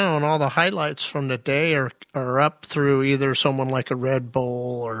rolls around, all the highlights from the day are up through either someone like a Red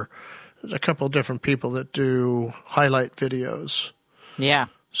Bull or there's a couple of different people that do highlight videos. Yeah.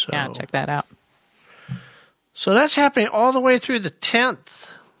 Yeah, check that out. So that's happening all the way through the 10th.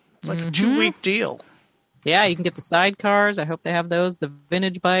 It's like a 2-week deal. Yeah, you can get the sidecars. I hope they have those. The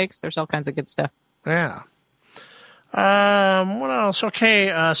vintage bikes. There's all kinds of good stuff. Yeah. What else?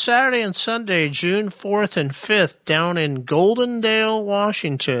 Okay, Saturday and Sunday, June 4th and 5th, down in Goldendale,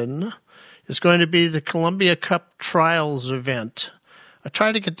 Washington, is going to be the Columbia Cup Trials event. I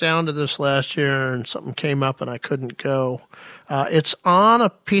tried to get down to this last year, and something came up, and I couldn't go. It's on a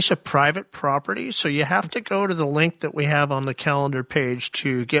piece of private property, so you have to go to the link that we have on the calendar page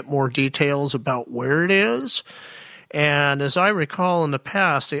to get more details about where it is. And as I recall in the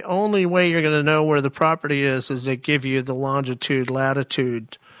past, the only way you're going to know where the property is they give you the longitude,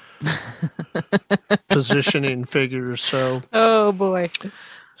 latitude positioning figures. So, oh, boy.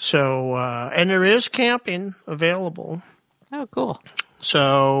 So, and there is camping available. Oh, cool.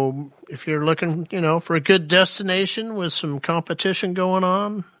 So if you're looking, for a good destination with some competition going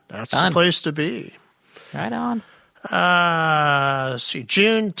on, that's the place to be. Right on. Let's see,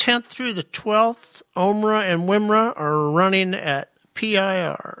 June 10th through the 12th, OMRA and WIMRA are running at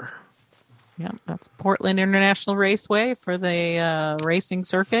PIR. Yep, that's Portland International Raceway for the racing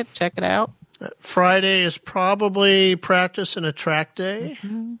circuit. Check it out. Friday is probably practice and a track day.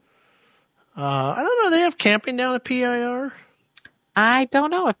 Mm-hmm. I don't know. They have camping down at PIR? I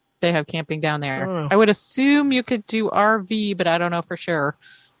don't know if they have camping down there. I would assume you could do RV, but I don't know for sure.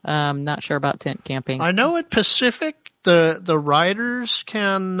 Not sure about tent camping. I know at Pacific, the riders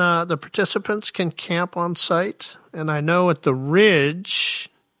can, the participants can camp on site. And I know at the Ridge,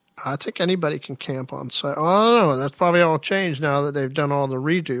 I think anybody can camp on site. Oh, I don't know. That's probably all changed now that they've done all the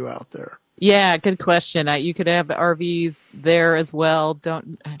redo out there. Yeah, good question. You could have RVs there as well.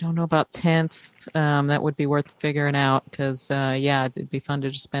 I don't know about tents. That would be worth figuring out because, it'd be fun to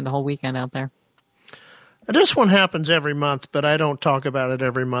just spend a whole weekend out there. This one happens every month, but I don't talk about it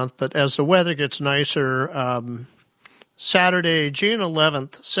every month. But as the weather gets nicer, Saturday, June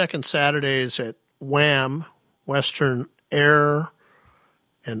 11th, second Saturdays at WAM, Western Air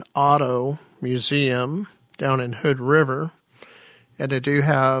and Auto Museum down in Hood River. And they do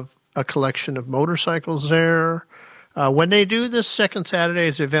have a collection of motorcycles there. When they do this second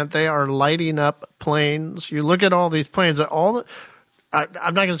Saturday's event, they are lighting up planes. You look at all these planes. I'm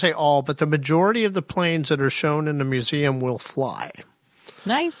not going to say all, but the majority of the planes that are shown in the museum will fly.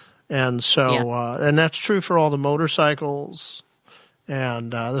 Nice. And so, and that's true for all the motorcycles.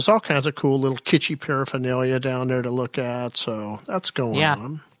 And there's all kinds of cool little kitschy paraphernalia down there to look at. So that's going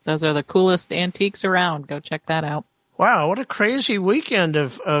on. Those are the coolest antiques around. Go check that out. Wow, what a crazy weekend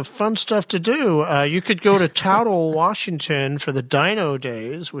of fun stuff to do. You could go to Toutle, Washington for the Dino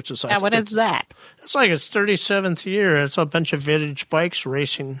Daze, which is... what is that? It's like its 37th year. It's a bunch of vintage bikes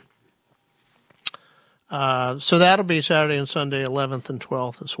racing. So that'll be Saturday and Sunday, 11th and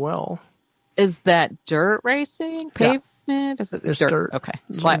 12th as well. Is that dirt racing? Pavement? Yeah. Is it dirt? Okay.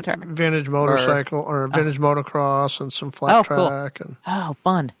 Flat track. Vintage motorcycle or vintage motocross and some flat track. Cool. And,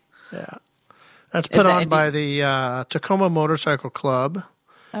 fun. Yeah. That's put on by the Tacoma Motorcycle Club.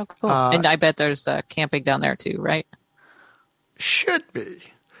 Oh, cool. And I bet there's camping down there too, right? Should be.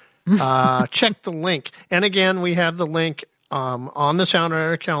 Check the link. And again, we have the link on the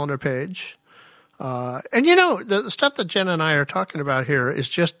Soundwriter calendar page. And the stuff that Jen and I are talking about here is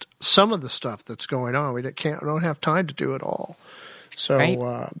just some of the stuff that's going on. We don't have time to do it all.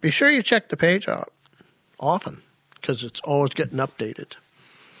 So be sure you check the page out often because it's always getting updated.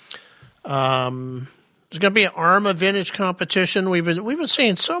 There's going to be an ARMA vintage competition. We've been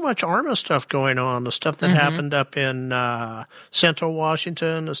seeing so much ARMA stuff going on. The stuff that happened up in Central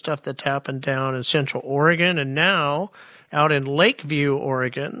Washington, the stuff that happened down in Central Oregon, and now out in Lakeview,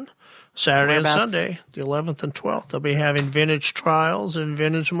 Oregon, Saturday and Sunday, the 11th and 12th. They'll be having vintage trials and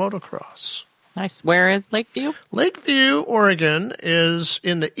vintage motocross. Nice. Where is Lakeview? Lakeview, Oregon is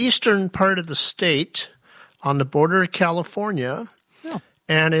in the eastern part of the state on the border of California. Oh.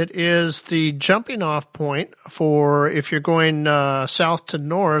 And it is the jumping off point for if you're going south to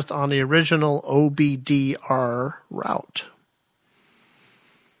north on the original OBDR route.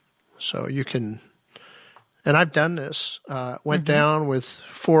 So you can, and I've done this, went down with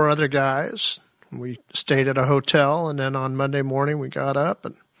 4 other guys. We stayed at a hotel, and then on Monday morning we got up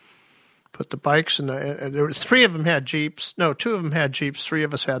and put the bikes in and there was 3 of them had Jeeps. No, 2 of them had Jeeps. 3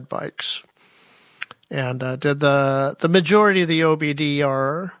 of us had bikes. And did the majority of the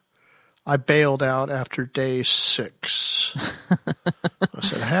OBDR. I bailed out after day 6. I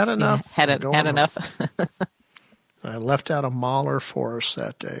said, had enough. Had enough. I left out a Mahler for us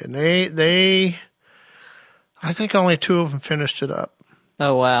that day. And they I think only 2 of them finished it up.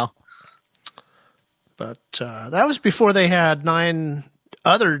 Oh, wow. But that was before they had 9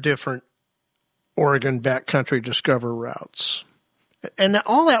 other different Oregon backcountry Discover routes. And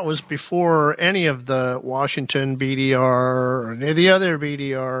all that was before any of the Washington BDR or any of the other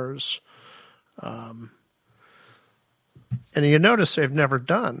BDRs. And you notice they've never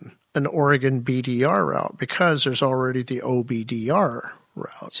done an Oregon BDR route because there's already the OBDR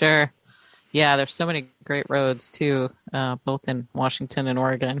route. Sure. Yeah, there's so many great roads, too, both in Washington and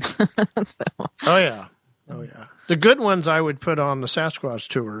Oregon. Oh, yeah. The good ones I would put on the Sasquatch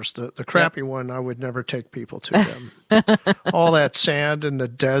tours. The crappy one I would never take people to them. All that sand in the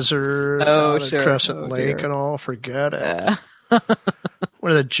desert, sure. Crescent Lake and all, forget it.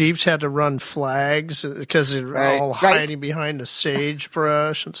 Where the Jeeps had to run flags because they're all hiding behind the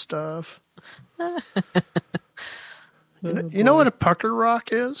sagebrush and stuff. You know what a pucker rock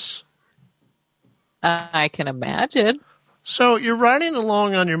is? I can imagine. So you're riding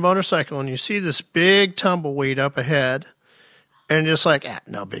along on your motorcycle and you see this big tumbleweed up ahead and you're just like,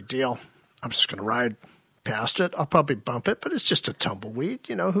 no big deal. I'm just going to ride past it. I'll probably bump it, but it's just a tumbleweed.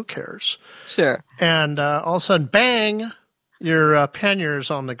 Who cares? Sure. And all of a sudden, bang, your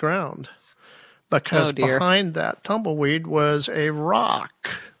pannier's on the ground because behind that tumbleweed was a rock.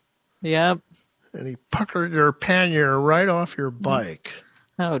 Yep. And he puckered your pannier right off your bike.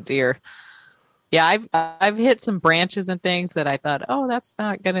 Oh, dear. Yeah, I've hit some branches and things that I thought, that's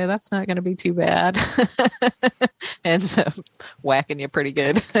not gonna be too bad, and so whacking you pretty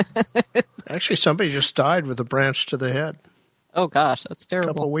good. Actually, somebody just died with a branch to the head. Oh gosh, that's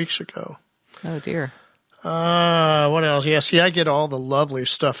terrible. A couple of weeks ago. Oh dear. What else? Yeah, see, I get all the lovely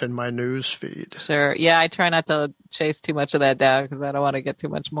stuff in my news feed. Sure. Yeah, I try not to chase too much of that down because I don't want to get too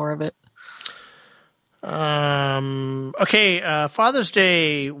much more of it. Okay, Father's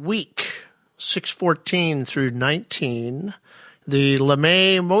Day week. 6/14 through 19, the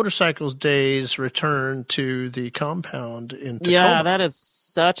LeMay Motorcycles Days return to the compound in Tacoma. Yeah, that is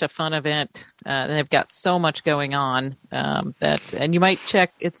such a fun event. They've got so much going on and you might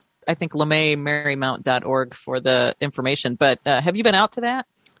check. It's I think LeMayMarymount.org for the information. But have you been out to that?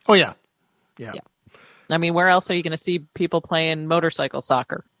 Oh yeah. I mean, where else are you going to see people playing motorcycle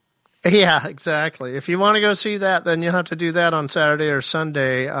soccer? Yeah, exactly. If you want to go see that, then you'll have to do that on Saturday or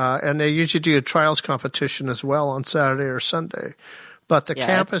Sunday. And they usually do a trials competition as well on Saturday or Sunday. But the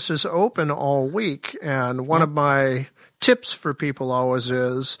campus is open all week. And one of my tips for people always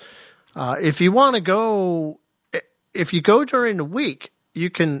is, if you want to go, if you go during the week, you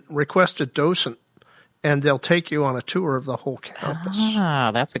can request a docent and they'll take you on a tour of the whole campus.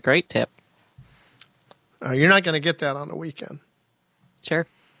 Ah, that's a great tip. You're not going to get that on the weekend. Sure.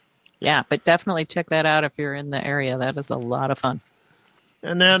 Yeah, but definitely check that out if you're in the area. That is a lot of fun.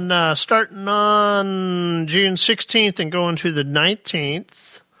 And then starting on June 16th and going to the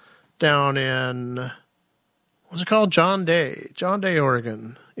 19th down in, what's it called? John Day,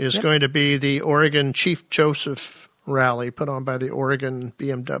 Oregon, is going to be the Oregon Chief Joseph Rally put on by the Oregon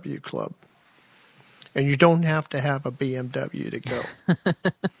BMW Club. And you don't have to have a BMW to go.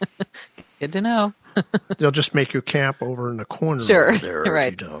 Good to know. They'll just make you camp over in the corner over there.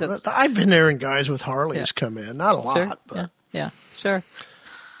 Right. If you don't. I've been there and guys with Harleys come in. Not a lot, but. Yeah, sure.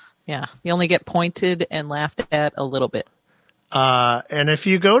 Yeah, you only get pointed and laughed at a little bit. And if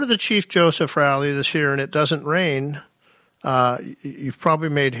you go to the Chief Joseph Rally this year and it doesn't rain, you've probably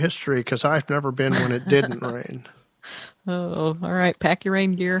made history because I've never been when it didn't rain. Oh, all right. Pack your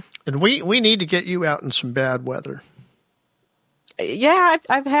rain gear. And we need to get you out in some bad weather. Yeah,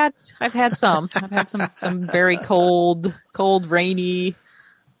 I've had some. I've had some very cold and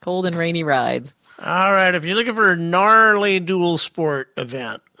rainy rides. All right, if you're looking for a gnarly dual sport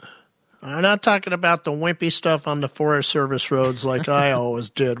event, I'm not talking about the wimpy stuff on the Forest Service roads like I always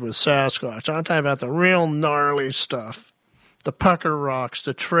did with Sasquatch. I'm talking about the real gnarly stuff. The pucker rocks,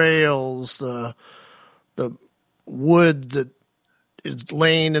 the trails, the wood that is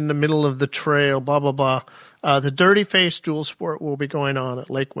laying in the middle of the trail, blah, blah, blah. The Dirty Face Dual Sport will be going on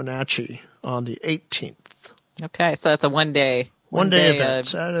at Lake Wenatchee on the 18th. Okay, so that's a one-day event.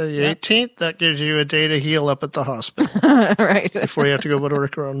 Saturday the 18th, that gives you a day to heal up at the hospital. Right. Before you have to go to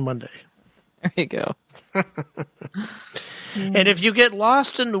work on Monday. There you go. And if you get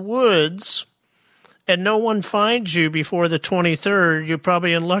lost in the woods and no one finds you before the 23rd, you're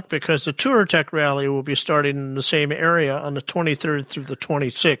probably in luck because the Touratech rally will be starting in the same area on the 23rd through the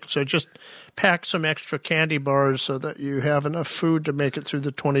 26th. So just pack some extra candy bars so that you have enough food to make it through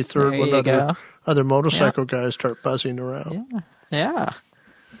the 23rd when other motorcycle guys start buzzing around. Yeah.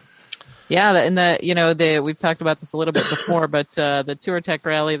 Yeah, and we've talked about this a little bit before, but the Touratech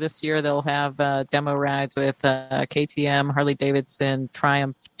rally this year, they'll have demo rides with KTM, Harley Davidson,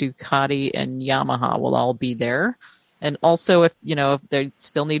 Triumph, Ducati, and Yamaha will all be there. And also, if they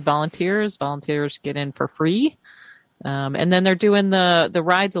still need volunteers get in for free. And then they're doing the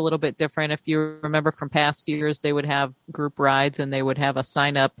rides a little bit different. If you remember from past years, they would have group rides and they would have a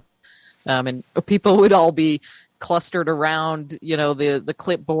sign up, and people would all be clustered around, the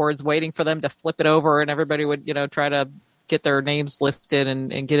clipboards waiting for them to flip it over, and everybody would, try to get their names listed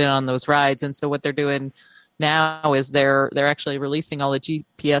and get in on those rides. And so what they're doing now is they're actually releasing all the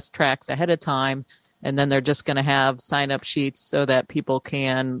GPS tracks ahead of time, and then they're just going to have sign up sheets so that people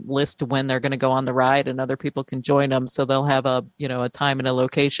can list when they're going to go on the ride and other people can join them. So they'll have a time and a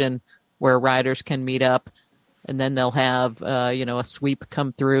location where riders can meet up. And then they'll have, a sweep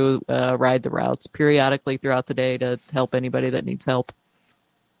come through, ride the routes periodically throughout the day to help anybody that needs help.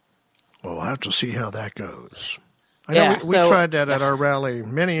 Well, we'll have to see how that goes. I know we tried that at our rally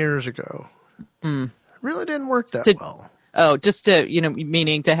many years ago. It really didn't work that well. Oh, just to,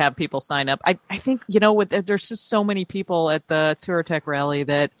 meaning to have people sign up. I think, there's just so many people at the Touratech rally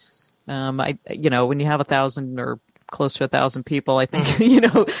that, when you have 1,000 or close to 1,000 people, I think,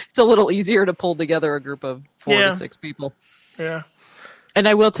 it's a little easier to pull together a group of 4 to 6 people. Yeah. And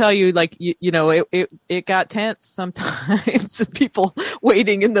I will tell you, it got tense sometimes. People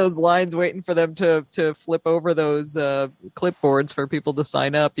waiting in those lines, waiting for them to flip over those clipboards for people to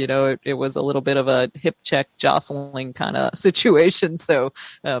sign up. It was a little bit of a hip check jostling kind of situation. So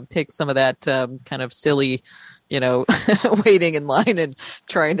take some of that kind of silly, waiting in line and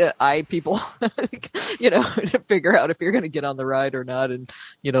trying to eye people, to figure out if you're going to get on the ride or not. And,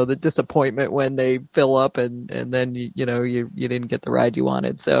 the disappointment when they fill up and then, you didn't get the ride you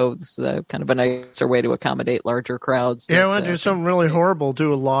wanted. So this is kind of a nicer way to accommodate larger crowds. Yeah, I want to do something really horrible,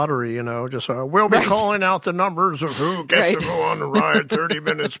 do a lottery, just we'll be calling out the numbers of who gets to go on the ride 30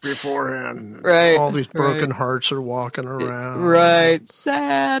 minutes beforehand. Right. All these broken hearts are walking around. Right.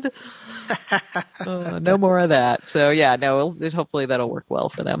 Sad. No more of that. So hopefully that'll work well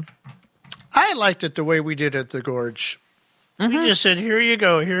for them. I liked it the way we did at the Gorge. We just said, here you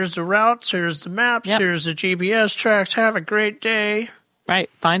go. Here's the routes. Here's the maps. Yep. Here's the GPS tracks. Have a great day. Right.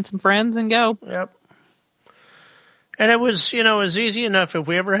 Find some friends and go. Yep. And it was, it was easy enough. If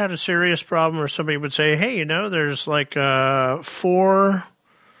we ever had a serious problem or somebody would say, hey, there's like 4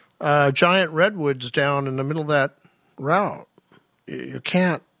 giant redwoods down in the middle of that route. You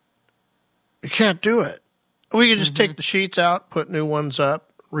can't do it. We could just take the sheets out, put new ones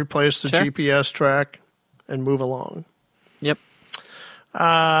up, replace the GPS track, and move along. Yep.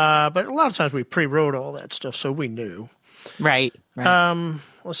 But a lot of times we pre-wrote all that stuff, so we knew. Right.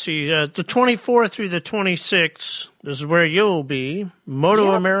 Let's see. The 24th through the 26th, this is where you'll be.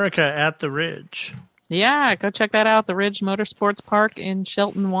 Moto America at the Ridge. Yeah, go check that out. The Ridge Motorsports Park in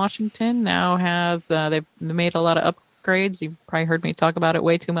Shelton, Washington now has, they've made a lot of upgrades. You've probably heard me talk about it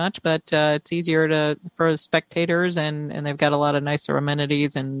way too much, but it's easier for the spectators, and they've got a lot of nicer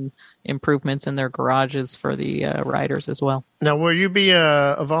amenities and improvements in their garages for the riders as well. Now, will you be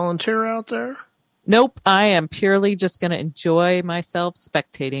a volunteer out there? Nope, I am purely just going to enjoy myself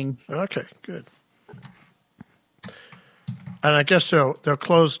spectating. Okay, good. And I guess they'll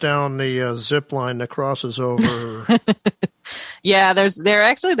close down the zip line that crosses over. Yeah,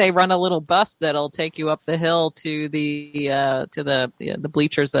 they run a little bus that'll take you up the hill to the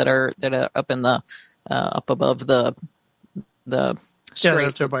bleachers that are up in the up above the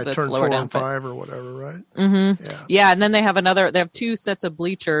straight. Yeah, by turn 4 and 5 or whatever, right? Mm-hmm. Yeah, and then they have 2 sets of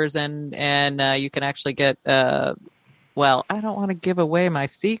bleachers, and you can actually get well, I don't want to give away my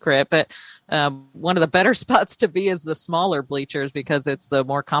secret, but one of the better spots to be is the smaller bleachers because it's the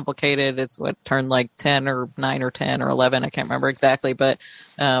more complicated. It's what turn like 10 or 9 or 10 or 11. I can't remember exactly, but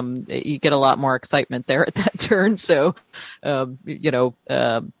you get a lot more excitement there at that turn. So,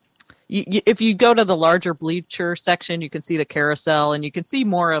 if you go to the larger bleacher section, you can see the carousel and you can see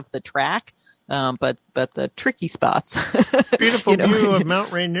more of the track. But the tricky spots. Beautiful view of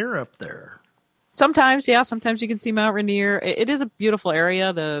Mount Rainier up there. Sometimes you can see Mount Rainier. It is a beautiful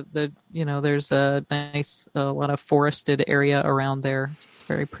area. There's a nice, a lot of forested area around there. It's a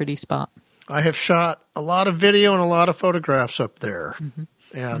very pretty spot. I have shot a lot of video and a lot of photographs up there.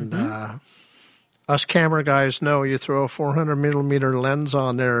 Mm-hmm. And us camera guys know you throw a 400 millimeter lens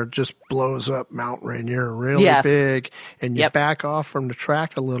on there, it just blows up Mount Rainier really big. And you back off from the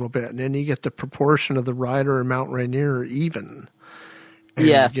track a little bit, and then you get the proportion of the rider and Mount Rainier even. And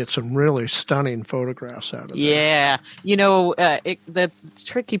you get some really stunning photographs out of it. Yeah. The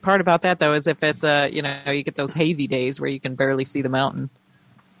tricky part about that, though, is if it's, you get those hazy days where you can barely see the mountain.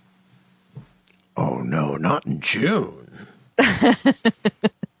 Oh, no, not in June.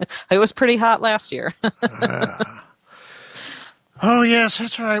 It was pretty hot last year. Oh yes,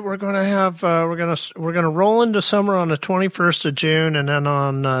 that's right. We're going to have we're going to roll into summer on the 21st of June, and then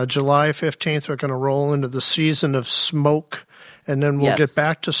on July 15th we're going to roll into the season of smoke, and then we'll get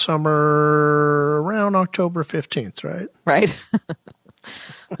back to summer around October 15th, right? Right.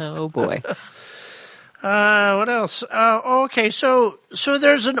 Oh boy. What else? Okay, so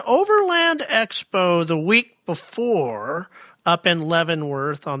there's an Overland Expo the week before up in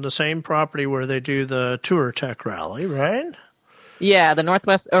Leavenworth on the same property where they do the Touratech rally, right? Yeah, the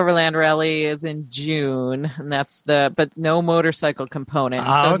Northwest Overland Rally is in June, and but no motorcycle component.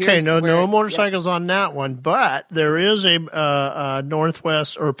 Okay, no motorcycles on that one, but there is a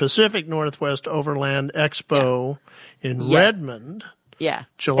Northwest or Pacific Northwest Overland Expo in Redmond. Yeah,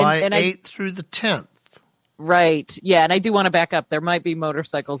 July 8th through the 10th. Right. Yeah, and I do want to back up. There might be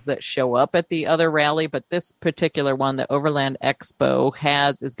motorcycles that show up at the other rally, but this particular one, the Overland Expo,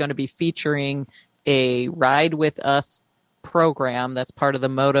 is going to be featuring a Ride With Us program that's part of the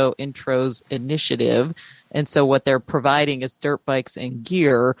Moto Intros initiative. And so what they're providing is dirt bikes and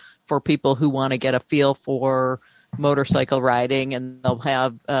gear for people who want to get a feel for motorcycle riding, and they'll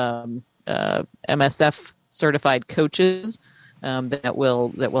have MSF certified coaches that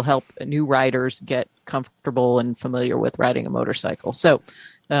will help new riders get comfortable and familiar with riding a motorcycle. So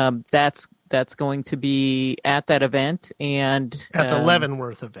that's going to be at that event, and at the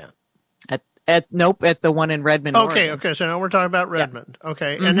Leavenworth event. At the one in Redmond. Okay. Oregon. So now we're talking about Redmond. Yeah.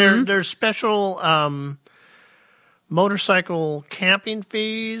 Okay, and there's special motorcycle camping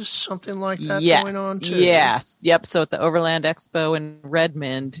fees, something like that going on too. Yes. Yep. So at the Overland Expo in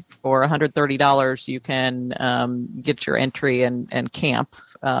Redmond, for $130, you can get your entry and camp,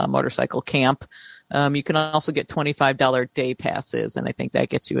 motorcycle camp. You can also get $25 day passes, and I think that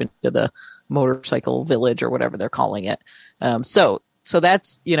gets you into the motorcycle village or whatever they're calling it. So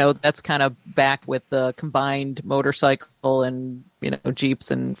that's kind of back with the combined motorcycle and,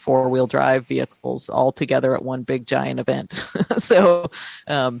 Jeeps and 4-wheel drive vehicles all together at one big giant event. So,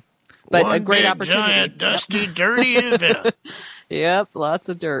 but one a great big, opportunity. Giant, dusty, dirty event. Yep. Lots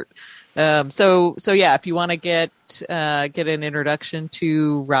of dirt. So yeah, if you want to get an introduction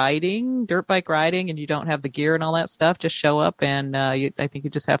to riding, dirt bike riding, and you don't have the gear and all that stuff, just show up, and I think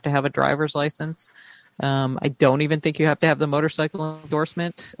you just have to have a driver's license. I don't even think you have to have the motorcycle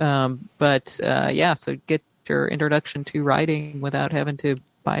endorsement. So get your introduction to riding without having to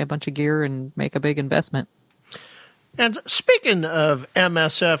buy a bunch of gear and make a big investment. And speaking of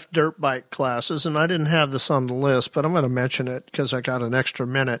MSF dirt bike classes, and I didn't have this on the list, but I'm going to mention it because I got an extra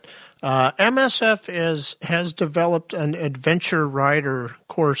minute. MSF has developed an adventure rider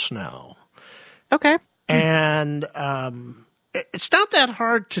course now. Okay. And it's not that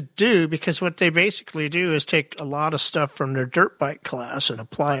hard to do, because what they basically do is take a lot of stuff from their dirt bike class and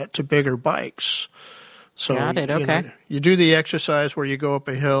apply it to bigger bikes. So got it. Okay. You do the exercise where you go up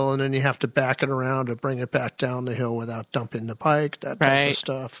a hill and then you have to back it around to bring it back down the hill without dumping the bike, that type of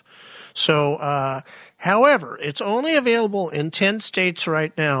stuff. So, however, it's only available in 10 states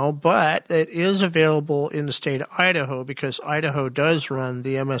right now, but it is available in the state of Idaho, because Idaho does run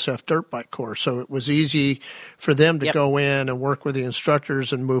the MSF dirt bike course. So it was easy for them to go in and work with the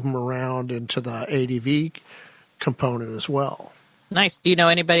instructors and move them around into the ADV component as well. Nice. Do you know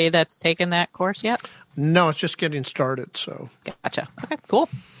anybody that's taken that course yet? No, it's just getting started. So gotcha. Okay, cool.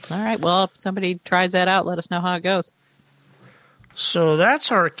 All right. Well, if somebody tries that out, let us know how it goes. So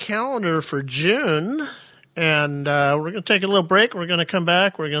that's our calendar for June. And we're going to take a little break. We're going to come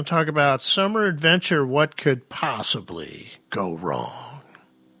back. We're going to talk about summer adventure. What could possibly go wrong?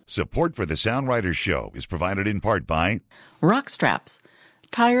 Support for the Sound Riders Show is provided in part by Rock straps.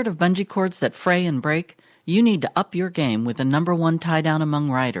 Tired of bungee cords that fray and break? You need to up your game with the #1 tie-down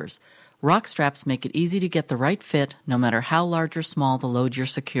among riders. Rock straps make it easy to get the right fit no matter how large or small the load you're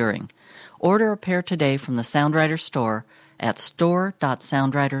securing. Order a pair today from the Sound Rider store at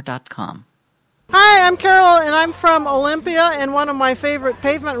store.soundrider.com. Hi, I'm Carol, and I'm from Olympia, and one of my favorite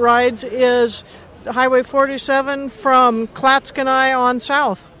pavement rides is Highway 47 from Clatskanie on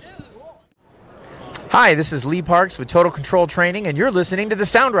south. Hi, this is Lee Parks with Total Control Training, and you're listening to The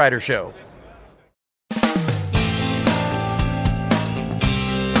Sound Rider Show.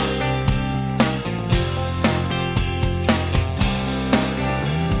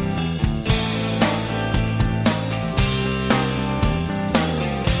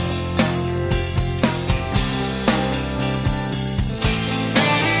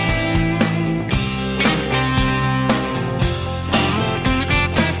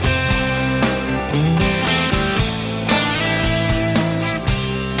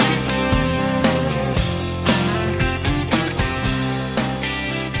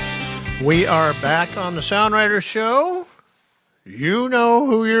 We are back on the Sound Rider Show. You know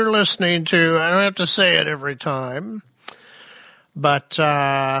who you're listening to. I don't have to say it every time. But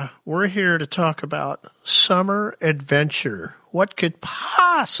we're here to talk about summer adventure. What could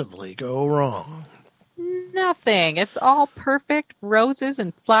possibly go wrong? Nothing. It's all perfect roses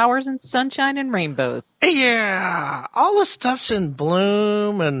and flowers and sunshine and rainbows. Yeah, all the stuff's in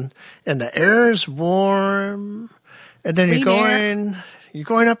bloom and the air is warm. And then you're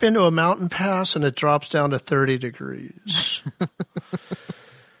going up into a mountain pass and it drops down to 30 degrees.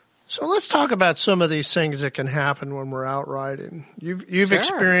 So let's talk about some of these things that can happen when we're out riding. You've Sure.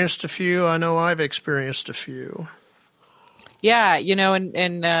 experienced a few. I know I've experienced a few. Yeah,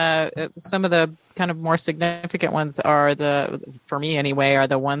 and some of the kind of more significant ones are for me anyway, are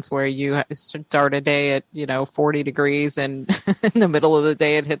the ones where you start a day at, 40 degrees and in the middle of the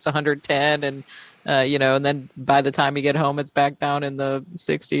day it hits 110 and, and then by the time you get home, it's back down in the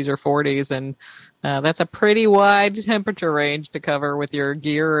 60s or 40s. And that's a pretty wide temperature range to cover with your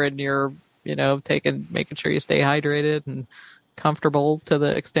gear and your, making sure you stay hydrated and comfortable to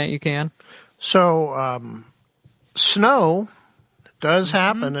the extent you can. So, snow does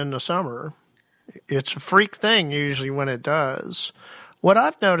happen in the summer. It's a freak thing usually when it does. What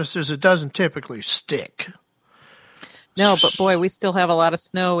I've noticed is it doesn't typically stick. No, but boy, we still have a lot of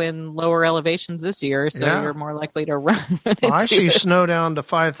snow in lower elevations this year, so you're more likely to run into I see it. snow down to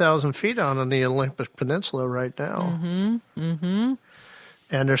 5,000 feet on the Olympic Peninsula right now. Mm-hmm.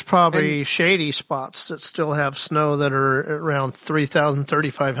 And there's probably shady spots that still have snow that are around 3,000,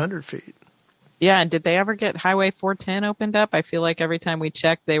 3,500 feet. Yeah, and did they ever get Highway 410 opened up? I feel like every time we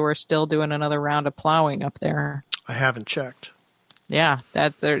checked, they were still doing another round of plowing up there. I haven't checked. Yeah,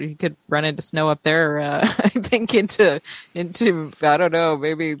 you could run into snow up there. I think into I don't know,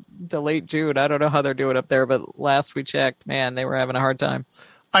 maybe to late June. I don't know how they're doing up there, but last we checked, man, they were having a hard time.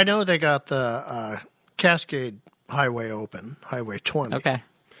 I know they got the Cascade Highway open, Highway 20. Okay.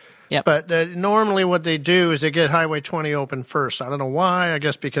 Yep. But normally what they do is they get Highway 20 open first. I don't know why. I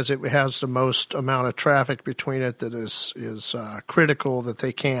guess because it has the most amount of traffic between it that is critical that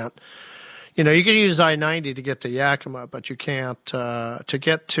they can't. You can use I-90 to get to Yakima, but you can't to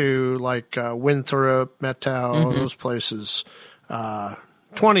get to like Winthrop, Methow, those places.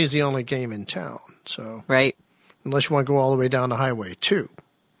 20 is the only game in town. So right, unless you want to go all the way down to Highway 2.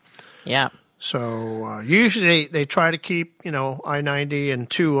 Yeah. So usually they try to keep, I-90 and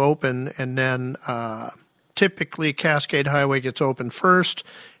 2 open, and then typically Cascade Highway gets open first,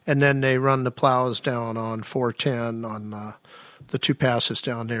 and then they run the plows down on 410 on the 2 passes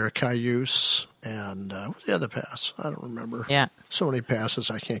down there, Cayuse and what's the other pass? I don't remember. Yeah. So many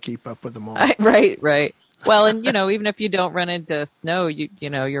passes, I can't keep up with them all. Right. Well, and, even if you don't run into snow,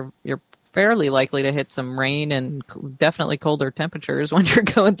 you're fairly likely to hit some rain and definitely colder temperatures when you're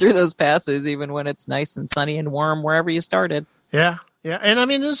going through those passes, even when it's nice and sunny and warm wherever you started. Yeah. And I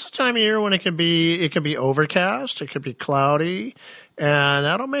mean, this is the time of year when it can be overcast, it could be cloudy, and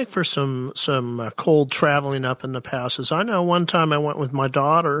that'll make for some cold traveling up in the passes. I know one time I went with my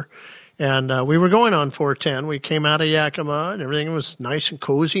daughter, and we were going on 410. We came out of Yakima, and everything was nice and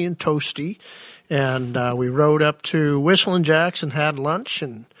cozy and toasty, and we rode up to Whistling Jacks and had lunch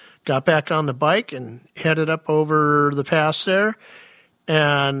and got back on the bike and headed up over the pass there.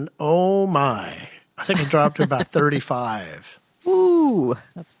 And, oh, my, I think it dropped to about 35. Ooh,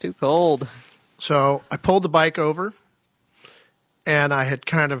 that's too cold. So I pulled the bike over, And I had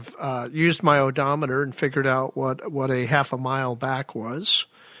kind of used my odometer and figured out what a half a mile back was.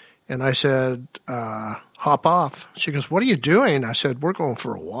 And I said, hop off. She goes, what are you doing? I said, we're going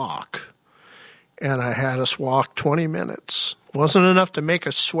for a walk. And I had us walk 20 minutes. Wasn't enough to make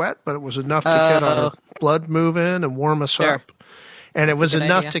us sweat, but it was enough to get our blood moving and warm us up. And it was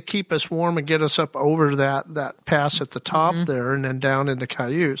enough to keep us warm and get us up over that pass at the top there and then down into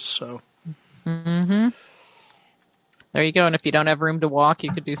Cayuse. So. Mm-hmm. There you go. And if you don't have room to walk,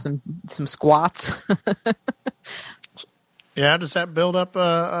 you could do some squats. Yeah, does that build up?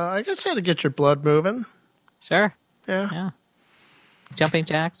 I guess that'll get your blood moving. Sure. Yeah. Jumping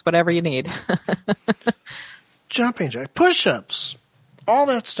jacks, whatever you need. Jumping jack, push-ups, all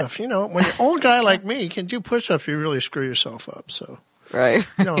that stuff. When an old guy like me can do push-ups, you really screw yourself up. So right.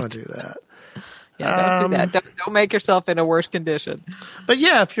 You don't want to do that. Yeah, don't do that. Don't make yourself in a worse condition. But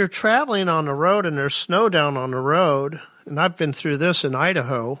yeah, if you're traveling on the road and there's snow down on the road, and I've been through this in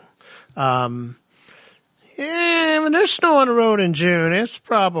Idaho, when there's snow on the road in June, it's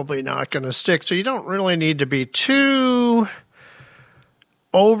probably not going to stick. So you don't really need to be too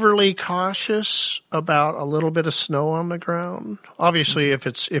overly cautious about a little bit of snow on the ground. Obviously, if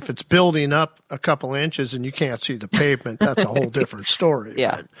it's building up a couple inches and you can't see the pavement, that's a whole different story.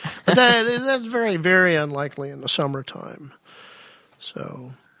 Yeah. But that's very, very unlikely in the summertime.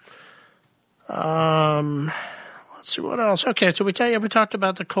 So, let's see what else. Okay, so we talked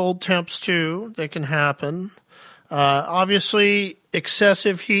about the cold temps too. They can happen. Obviously,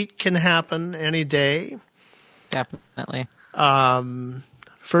 excessive heat can happen any day. Definitely.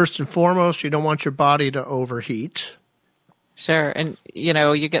 First and foremost, you don't want your body to overheat. Sure. And,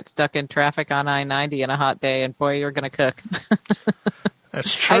 you get stuck in traffic on I-90 in a hot day, and boy, you're going to cook.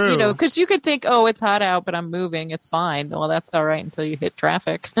 That's true. Because you could think, oh, it's hot out, but I'm moving. It's fine. Well, that's all right until you hit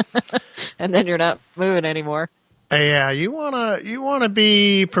traffic. And then you're not moving anymore. Yeah, you wanna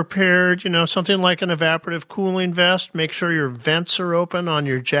be prepared. Something like an evaporative cooling vest. Make sure your vents are open on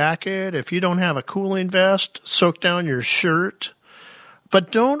your jacket. If you don't have a cooling vest, soak down your shirt. But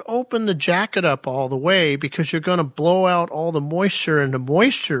don't open the jacket up all the way because you're going to blow out all the moisture, and the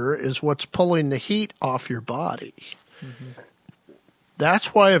moisture is what's pulling the heat off your body. Mm-hmm.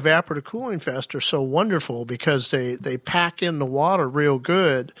 That's why evaporative cooling vests are so wonderful, because they pack in the water real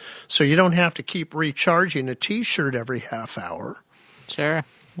good, so you don't have to keep recharging a T-shirt every half hour. Sure,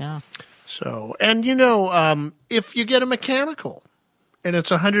 yeah. So, and if you get a mechanical and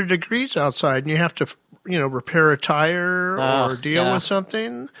it's 100 degrees outside and you have to repair a tire or deal with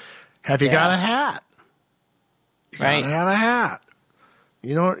something, have you got a hat? You gotta have a hat.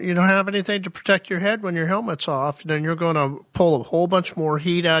 You don't have anything to protect your head when your helmet's off, then you're going to pull a whole bunch more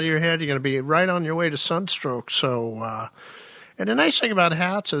heat out of your head. You're going to be right on your way to sunstroke. So, and the nice thing about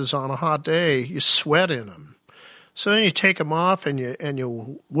hats is on a hot day, you sweat in them. So then you take them off and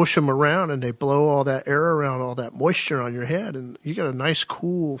you whoosh them around, and they blow all that air around, all that moisture on your head, and you get a nice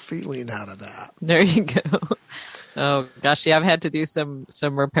cool feeling out of that. There you go. Oh gosh, yeah, I've had to do some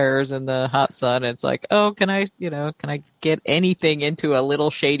repairs in the hot sun. It's like, oh, can I get anything into a little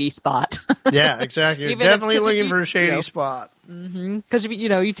shady spot? Yeah, exactly. You're definitely looking for a shady spot. Because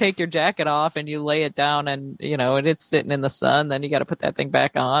you take your jacket off and you lay it down, and and it's sitting in the sun. Then you got to put that thing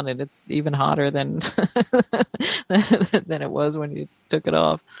back on, and it's even hotter than than it was when you took it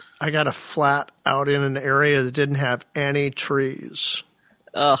off. I got a flat out in an area that didn't have any trees.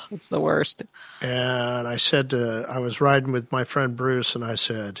 Ugh, it's the worst. And I said I was riding with my friend Bruce, and I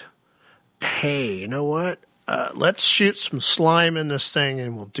said, hey, you know what? Let's shoot some slime in this thing,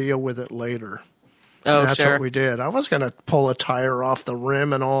 and we'll deal with it later. Oh, and that's sure. what we did. I was going to pull a tire off the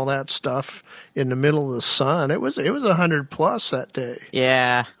rim and all that stuff in the middle of the sun. It was 100 plus that day.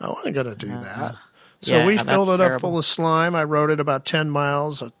 Yeah. I wasn't going to do that. So we filled it up full of slime. I rode it about 10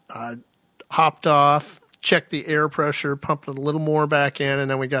 miles. I hopped off, checked the air pressure, pumped it a little more back in, and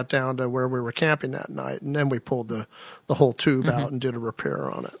then we got down to where we were camping that night. And then we pulled the whole tube out and did a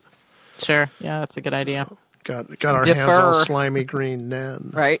repair on it. Sure. Yeah, that's a good idea. Got our hands all slimy green then.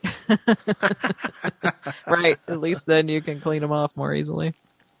 Right. Right. At least then you can clean them off more easily.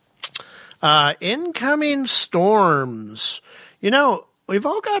 Incoming storms. We've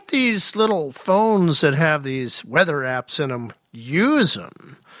all got these little phones that have these weather apps in them. Use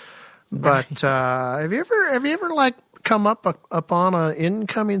them. But have you ever come upon an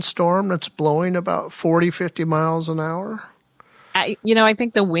incoming storm that's blowing about 40, 50 miles an hour? I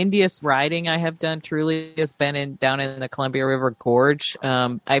think the windiest riding I have done truly has been down in the Columbia River Gorge.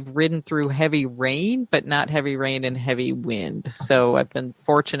 I've ridden through heavy rain, but not heavy rain and heavy wind. So I've been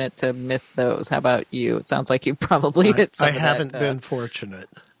fortunate to miss those. How about you? It sounds like you probably hit some of that. I haven't been fortunate.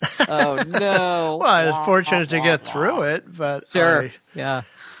 Oh, no. Well, I was fortunate to get through it, but Sure. Yeah.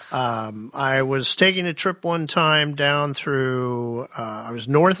 I was taking a trip one time down through, I was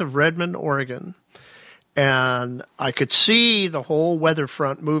north of Redmond, Oregon, and I could see the whole weather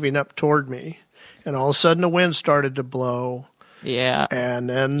front moving up toward me. And all of a sudden the wind started to blow. Yeah. And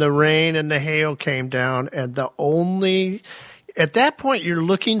then the rain and the hail came down. And at that point, you're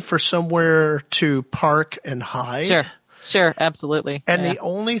looking for somewhere to park and hide. Sure, absolutely. And the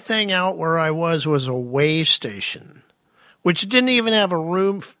only thing out where I was a way station, which didn't even have a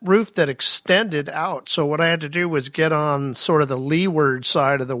roof that extended out. So what I had to do was get on sort of the leeward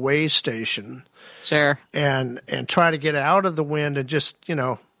side of the way station. Sure. And try to get out of the wind and just,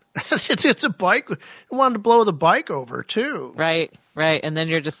 it's a bike. I wanted to blow the bike over, too. Right. And then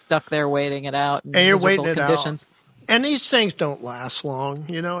you're just stuck there waiting it out. And you're waiting it conditions. out. And these things don't last long.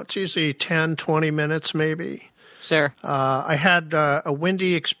 It's usually 10, 20 minutes maybe. Sure. I had a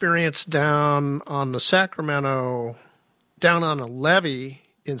windy experience down on a levee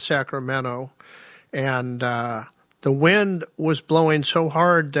in Sacramento. And the wind was blowing so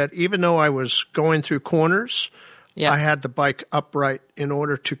hard that even though I was going through corners, I had the bike upright in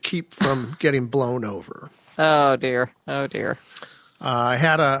order to keep from getting blown over. Oh, dear. I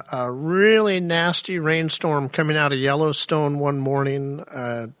had a really nasty rainstorm coming out of Yellowstone one morning,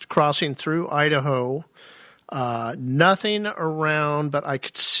 crossing through Idaho. Nothing around, but I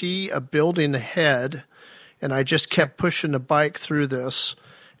could see a building ahead, and I just kept pushing the bike through this.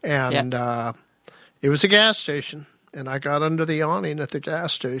 And it was a gas station, and I got under the awning at the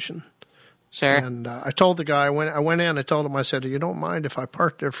gas station. Sure. And I told the guy, I went in, I told him, I said, you don't mind if I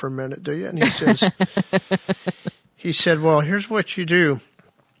park there for a minute, do you? And he said, well, here's what you do.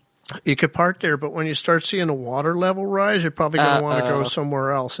 You could park there, but when you start seeing the water level rise, you're probably going to want to go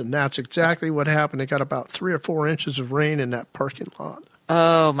somewhere else. And that's exactly what happened. It got about 3 or 4 inches of rain in that parking lot.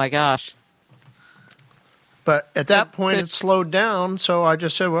 Oh, my gosh. But at that point, it slowed down, so I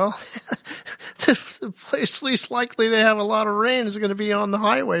just said, well, the place least likely to have a lot of rain is going to be on the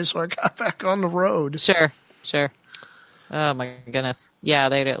highway, so I got back on the road. Sure. Oh, my goodness. Yeah,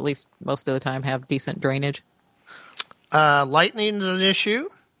 they'd at least most of the time have decent drainage. Lightning's an issue.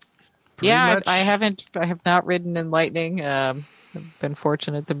 I have not ridden in lightning. I've been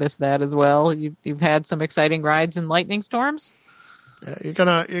fortunate to miss that as well. You've had some exciting rides in lightning storms? You're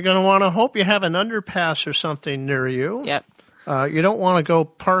gonna want to hope you have an underpass or something near you. Yep. You don't want to go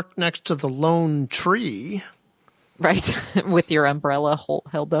park next to the lone tree. Right, with your umbrella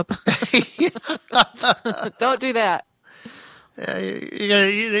held up. Don't do that. Yeah,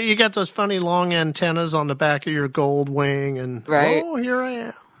 you got those funny long antennas on the back of your gold wing, and oh, here I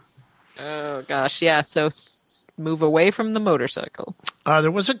am. Oh gosh, yeah. So move away from the motorcycle.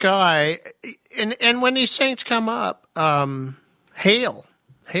 There was a guy, and when these things come up,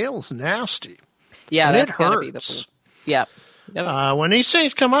 hail's nasty. Yeah, and that's it gotta hurts. be the. Yep. When these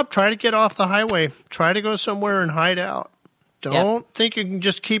things come up, try to get off the highway. Try to go somewhere and hide out. Don't think you can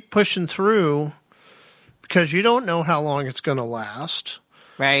just keep pushing through, because you don't know how long it's going to last.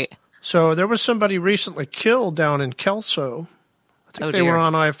 Right. So there was somebody recently killed down in Kelso. I think they were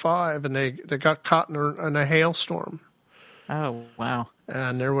on I-5, and they got caught in a hailstorm. Oh, wow.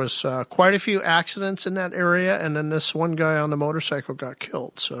 And there was quite a few accidents in that area, and then this one guy on the motorcycle got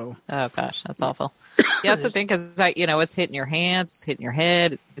killed. So. Oh, gosh, that's awful. Yeah, that's the thing, because it's hitting your hands, it's hitting your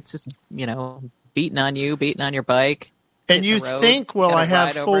head. It's just, beating on you, beating on your bike. And you think, well, I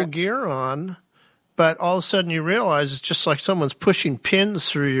have full gear on, but all of a sudden you realize it's just like someone's pushing pins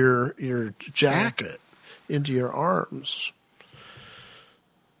through your jacket into your arms.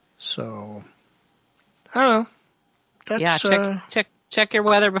 So, I don't know. Check your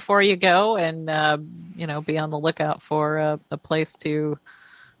weather before you go, and be on the lookout for a place to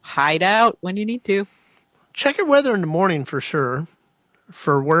hide out when you need to. Check your weather in the morning for sure,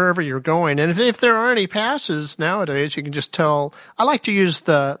 for wherever you're going. And if there are any passes nowadays, you can just tell. I like to use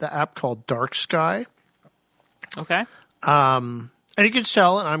the app called Dark Sky. Okay. And you can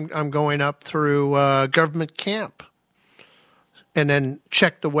tell I'm going up through government camp. And then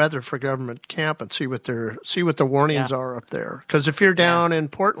check the weather for government camp and see what the warnings are up there. Because if you're down in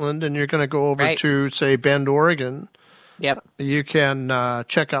Portland and you're going to go over to, say, Bend, Oregon, you can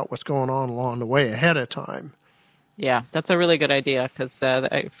check out what's going on along the way ahead of time. Yeah, that's a really good idea, because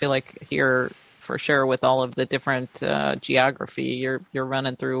I feel like here, for sure, with all of the different geography, you're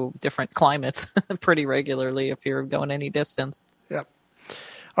running through different climates pretty regularly if you're going any distance. Yep.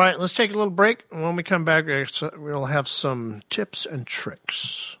 All right, let's take a little break. And when we come back, we'll have some tips and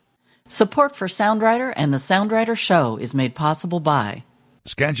tricks. Support for Soundwriter and the Soundwriter Show is made possible by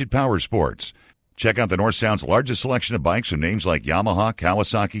Skagit Power Sports. Check out the North Sound's largest selection of bikes from names like Yamaha,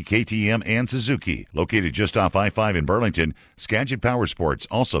 Kawasaki, KTM, and Suzuki. Located just off I-5 in Burlington, Skagit Power Sports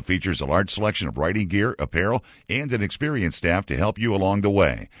also features a large selection of riding gear, apparel, and an experienced staff to help you along the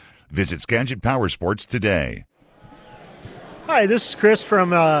way. Visit Skagit Power Sports today. Hi, this is Chris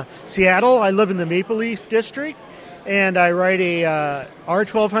from Seattle. I live in the Maple Leaf District, and I ride a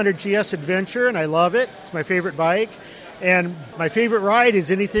R1200 GS Adventure, and I love it. It's my favorite bike. And my favorite ride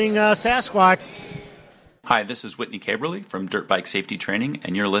is anything Sasquatch. Hi, this is Whitney Caberly from Dirt Bike Safety Training,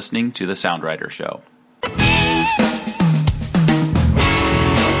 and you're listening to The Sound Rider Show.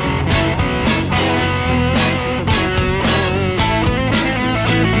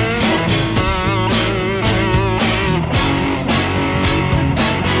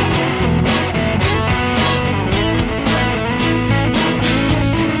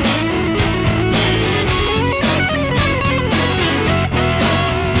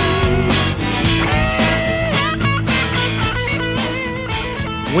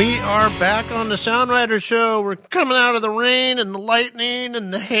 We are back on the Sound Rider Show. We're coming out of the rain and the lightning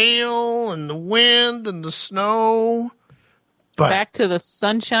and the hail and the wind and the snow. But back to the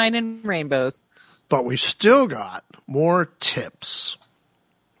sunshine and rainbows. But we still got more tips.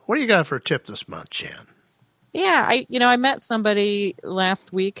 What do you got for a tip this month, Jan? Yeah, I met somebody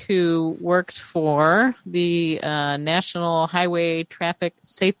last week who worked for the National Highway Traffic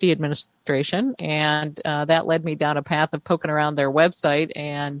Safety Administration, and that led me down a path of poking around their website.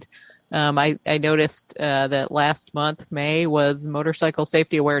 And I noticed that last month, May, was Motorcycle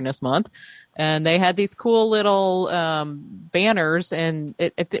Safety Awareness Month, and they had these cool little banners, and I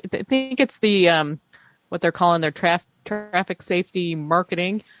think it's the what they're calling their traffic safety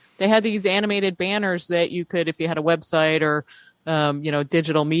marketing. They had these animated banners that you could, if you had a website or,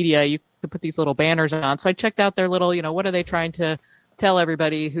 digital media, you could put these little banners on. So I checked out their little, what are they trying to tell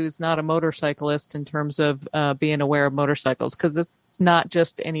everybody who's not a motorcyclist in terms of being aware of motorcycles? Because it's not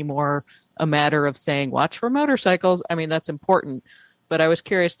just anymore a matter of saying, watch for motorcycles. I mean, that's important. But I was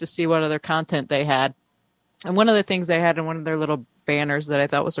curious to see what other content they had. And one of the things they had in one of their little banners that I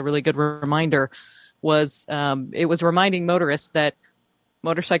thought was a really good reminder was it was reminding motorists that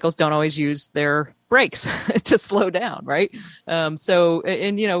motorcycles don't always use their brakes to slow down, right?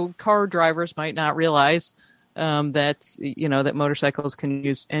 Car drivers might not realize that motorcycles can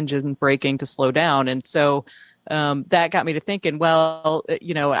use engine braking to slow down. And so that got me to thinking, well,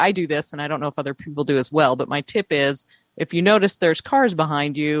 I do this, and I don't know if other people do as well, but my tip is if you notice there's cars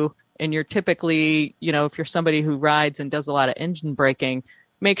behind you and you're typically, if you're somebody who rides and does a lot of engine braking,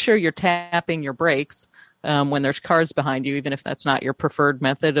 make sure you're tapping your brakes when there's cars behind you, even if that's not your preferred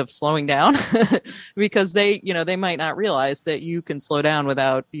method of slowing down, because they might not realize that you can slow down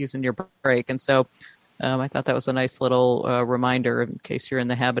without using your brake. And so I thought that was a nice little reminder in case you're in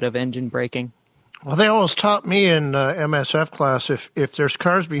the habit of engine braking. Well, they always taught me in MSF class, if there's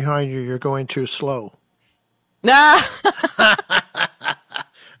cars behind you, you're going too slow. Nah.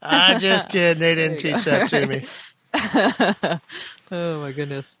 I'm just kidding. They didn't teach that to me. Oh my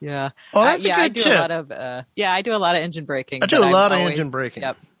goodness! Yeah. Oh, that's a good I do tip. a lot of I do a lot of engine braking. I do a lot of engine braking.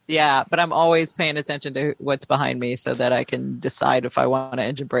 Yep. Yeah, but I'm always paying attention to what's behind me so that I can decide if I want to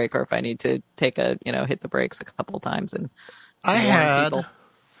engine brake or if I need to take hit the brakes a couple of times and I had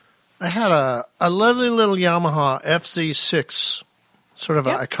a lovely little Yamaha FZ6. Sort of,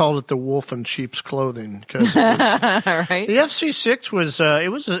 I called it the wolf in sheep's clothing because right. The FZ6 was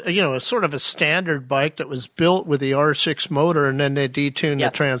a sort of a standard bike that was built with the R6 motor, and then they detuned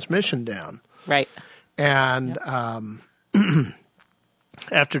the transmission down. Right. And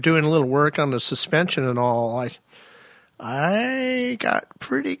after doing a little work on the suspension and all, I got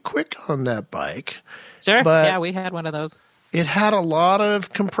pretty quick on that bike. Sure. But yeah, we had one of those. It had a lot of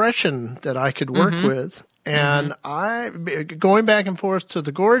compression that I could work with. And going back and forth to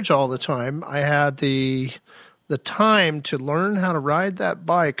the gorge all the time, I had the time to learn how to ride that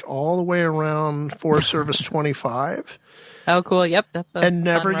bike all the way around Forest Service 25. Oh, cool. Yep. And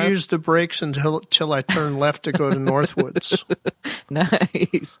never used the brakes until I turned left to go to Northwoods.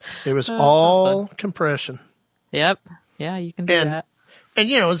 Nice. It was all compression. Yep. Yeah, you can do that. And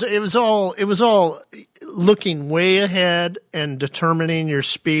it was all looking way ahead and determining your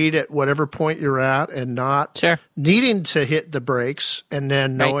speed at whatever point you're at, and not needing to hit the brakes. And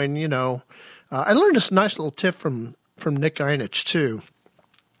then knowing, I learned this nice little tip from Nick Einich too.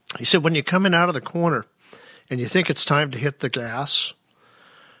 He said when you're coming out of the corner and you think it's time to hit the gas,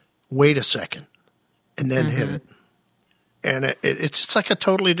 wait a second and then hit it. And it's like a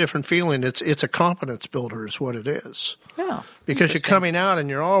totally different feeling. It's a confidence builder is what it is. Yeah, because you're coming out and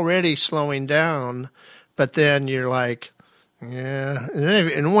you're already slowing down, but then you're like, Yeah,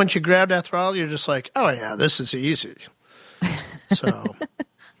 and once you grab that throttle, you're just like, oh yeah, this is easy. So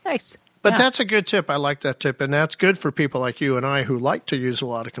nice. But that's a good tip. I like that tip, and that's good for people like you and I who like to use a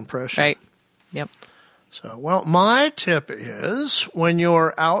lot of compression. Right. Yep. So, well, my tip is when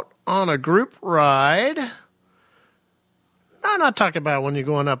you're out on a group ride, I'm not talking about when you're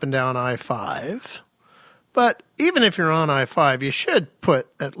going up and down I-5, but even if you're on I-5, you should put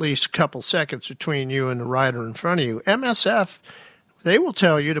at least a couple seconds between you and the rider in front of you. MSF, they will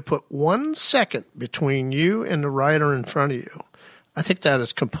tell you to put 1 second between you and the rider in front of you. I think that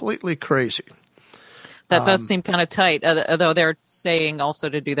is completely crazy. That does seem kind of tight, although they're saying also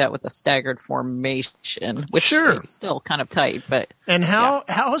to do that with a staggered formation, which is still kind of tight. But and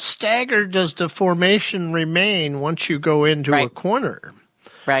how staggered does the formation remain once you go into a corner?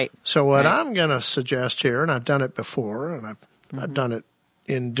 Right. So what I'm going to suggest here, and I've done it before, and I've done it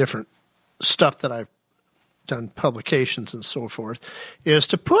in different stuff that I've done, publications and so forth, is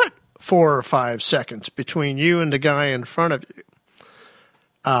to put 4 or 5 seconds between you and the guy in front of you.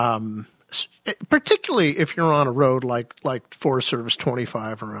 Particularly if you're on a road like Forest Service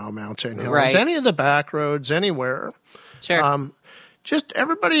 25 around Mount St. Helens, any of the back roads, anywhere. Sure. Just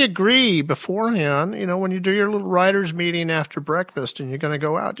everybody agree beforehand, when you do your little riders meeting after breakfast and you're going to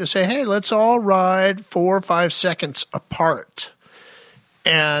go out, just say, hey, let's all ride 4 or 5 seconds apart.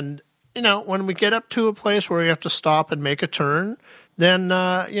 And, when we get up to a place where we have to stop and make a turn, then,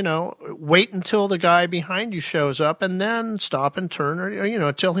 wait until the guy behind you shows up and then stop and turn, or,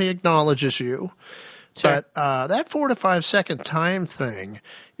 until he acknowledges you. Sure. But that 4 to 5 second time thing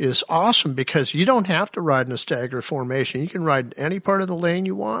is awesome because you don't have to ride in a staggered formation. You can ride any part of the lane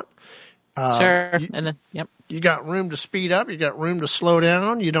you want. And then, you got room to speed up. You got room to slow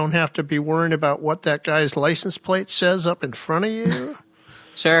down. You don't have to be worrying about what that guy's license plate says up in front of you.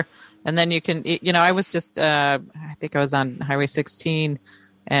 Sure. And then you can, I was just, I think I was on Highway 16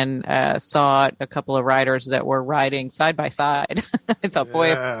 and saw a couple of riders that were riding side by side. I thought,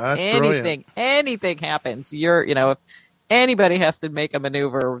 boy, if anything happens, if anybody has to make a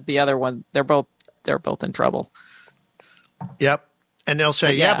maneuver, the other one, they're both in trouble. Yep. And they'll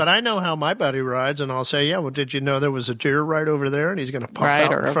say, but I know how my buddy rides. And I'll say, well, did you know there was a deer right over there and he's going to pop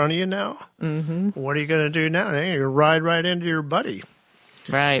out in front of you now? Mm-hmm. What are you going to do now? You're going to ride right into your buddy.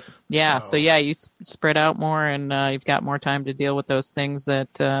 Right. Yeah. So you spread out more, and you've got more time to deal with those things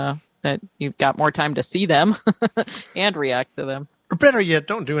that you've got more time to see them and react to them. Or better yet,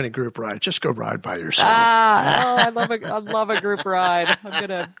 don't do any group ride. Just go ride by yourself. I love a group ride. I'm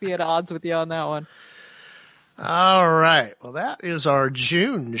gonna be at odds with you on that one. All right. Well, that is our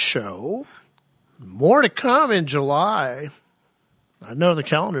June show. More to come in July. I know the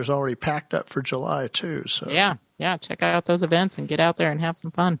calendar's already packed up for July too. So yeah, check out those events and get out there and have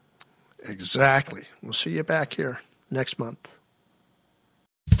some fun. Exactly. We'll see you back here next month.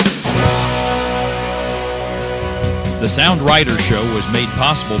 The Sound Rider Show was made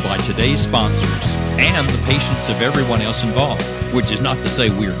possible by today's sponsors and the patience of everyone else involved, which is not to say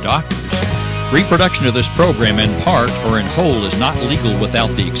we're doctors. Reproduction of this program in part or in whole is not legal without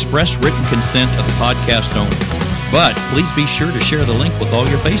the express written consent of the podcast owner. But please be sure to share the link with all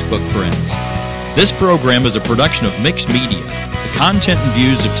your Facebook friends. This program is a production of Mixed Media. The content and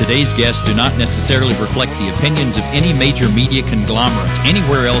views of today's guests do not necessarily reflect the opinions of any major media conglomerate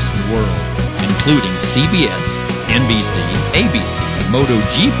anywhere else in the world, including CBS, NBC, ABC,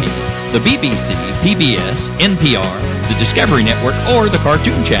 MotoGP, the BBC, PBS, NPR, the Discovery Network, or the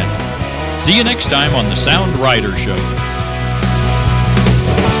Cartoon Channel. See you next time on The Sound Rider Show.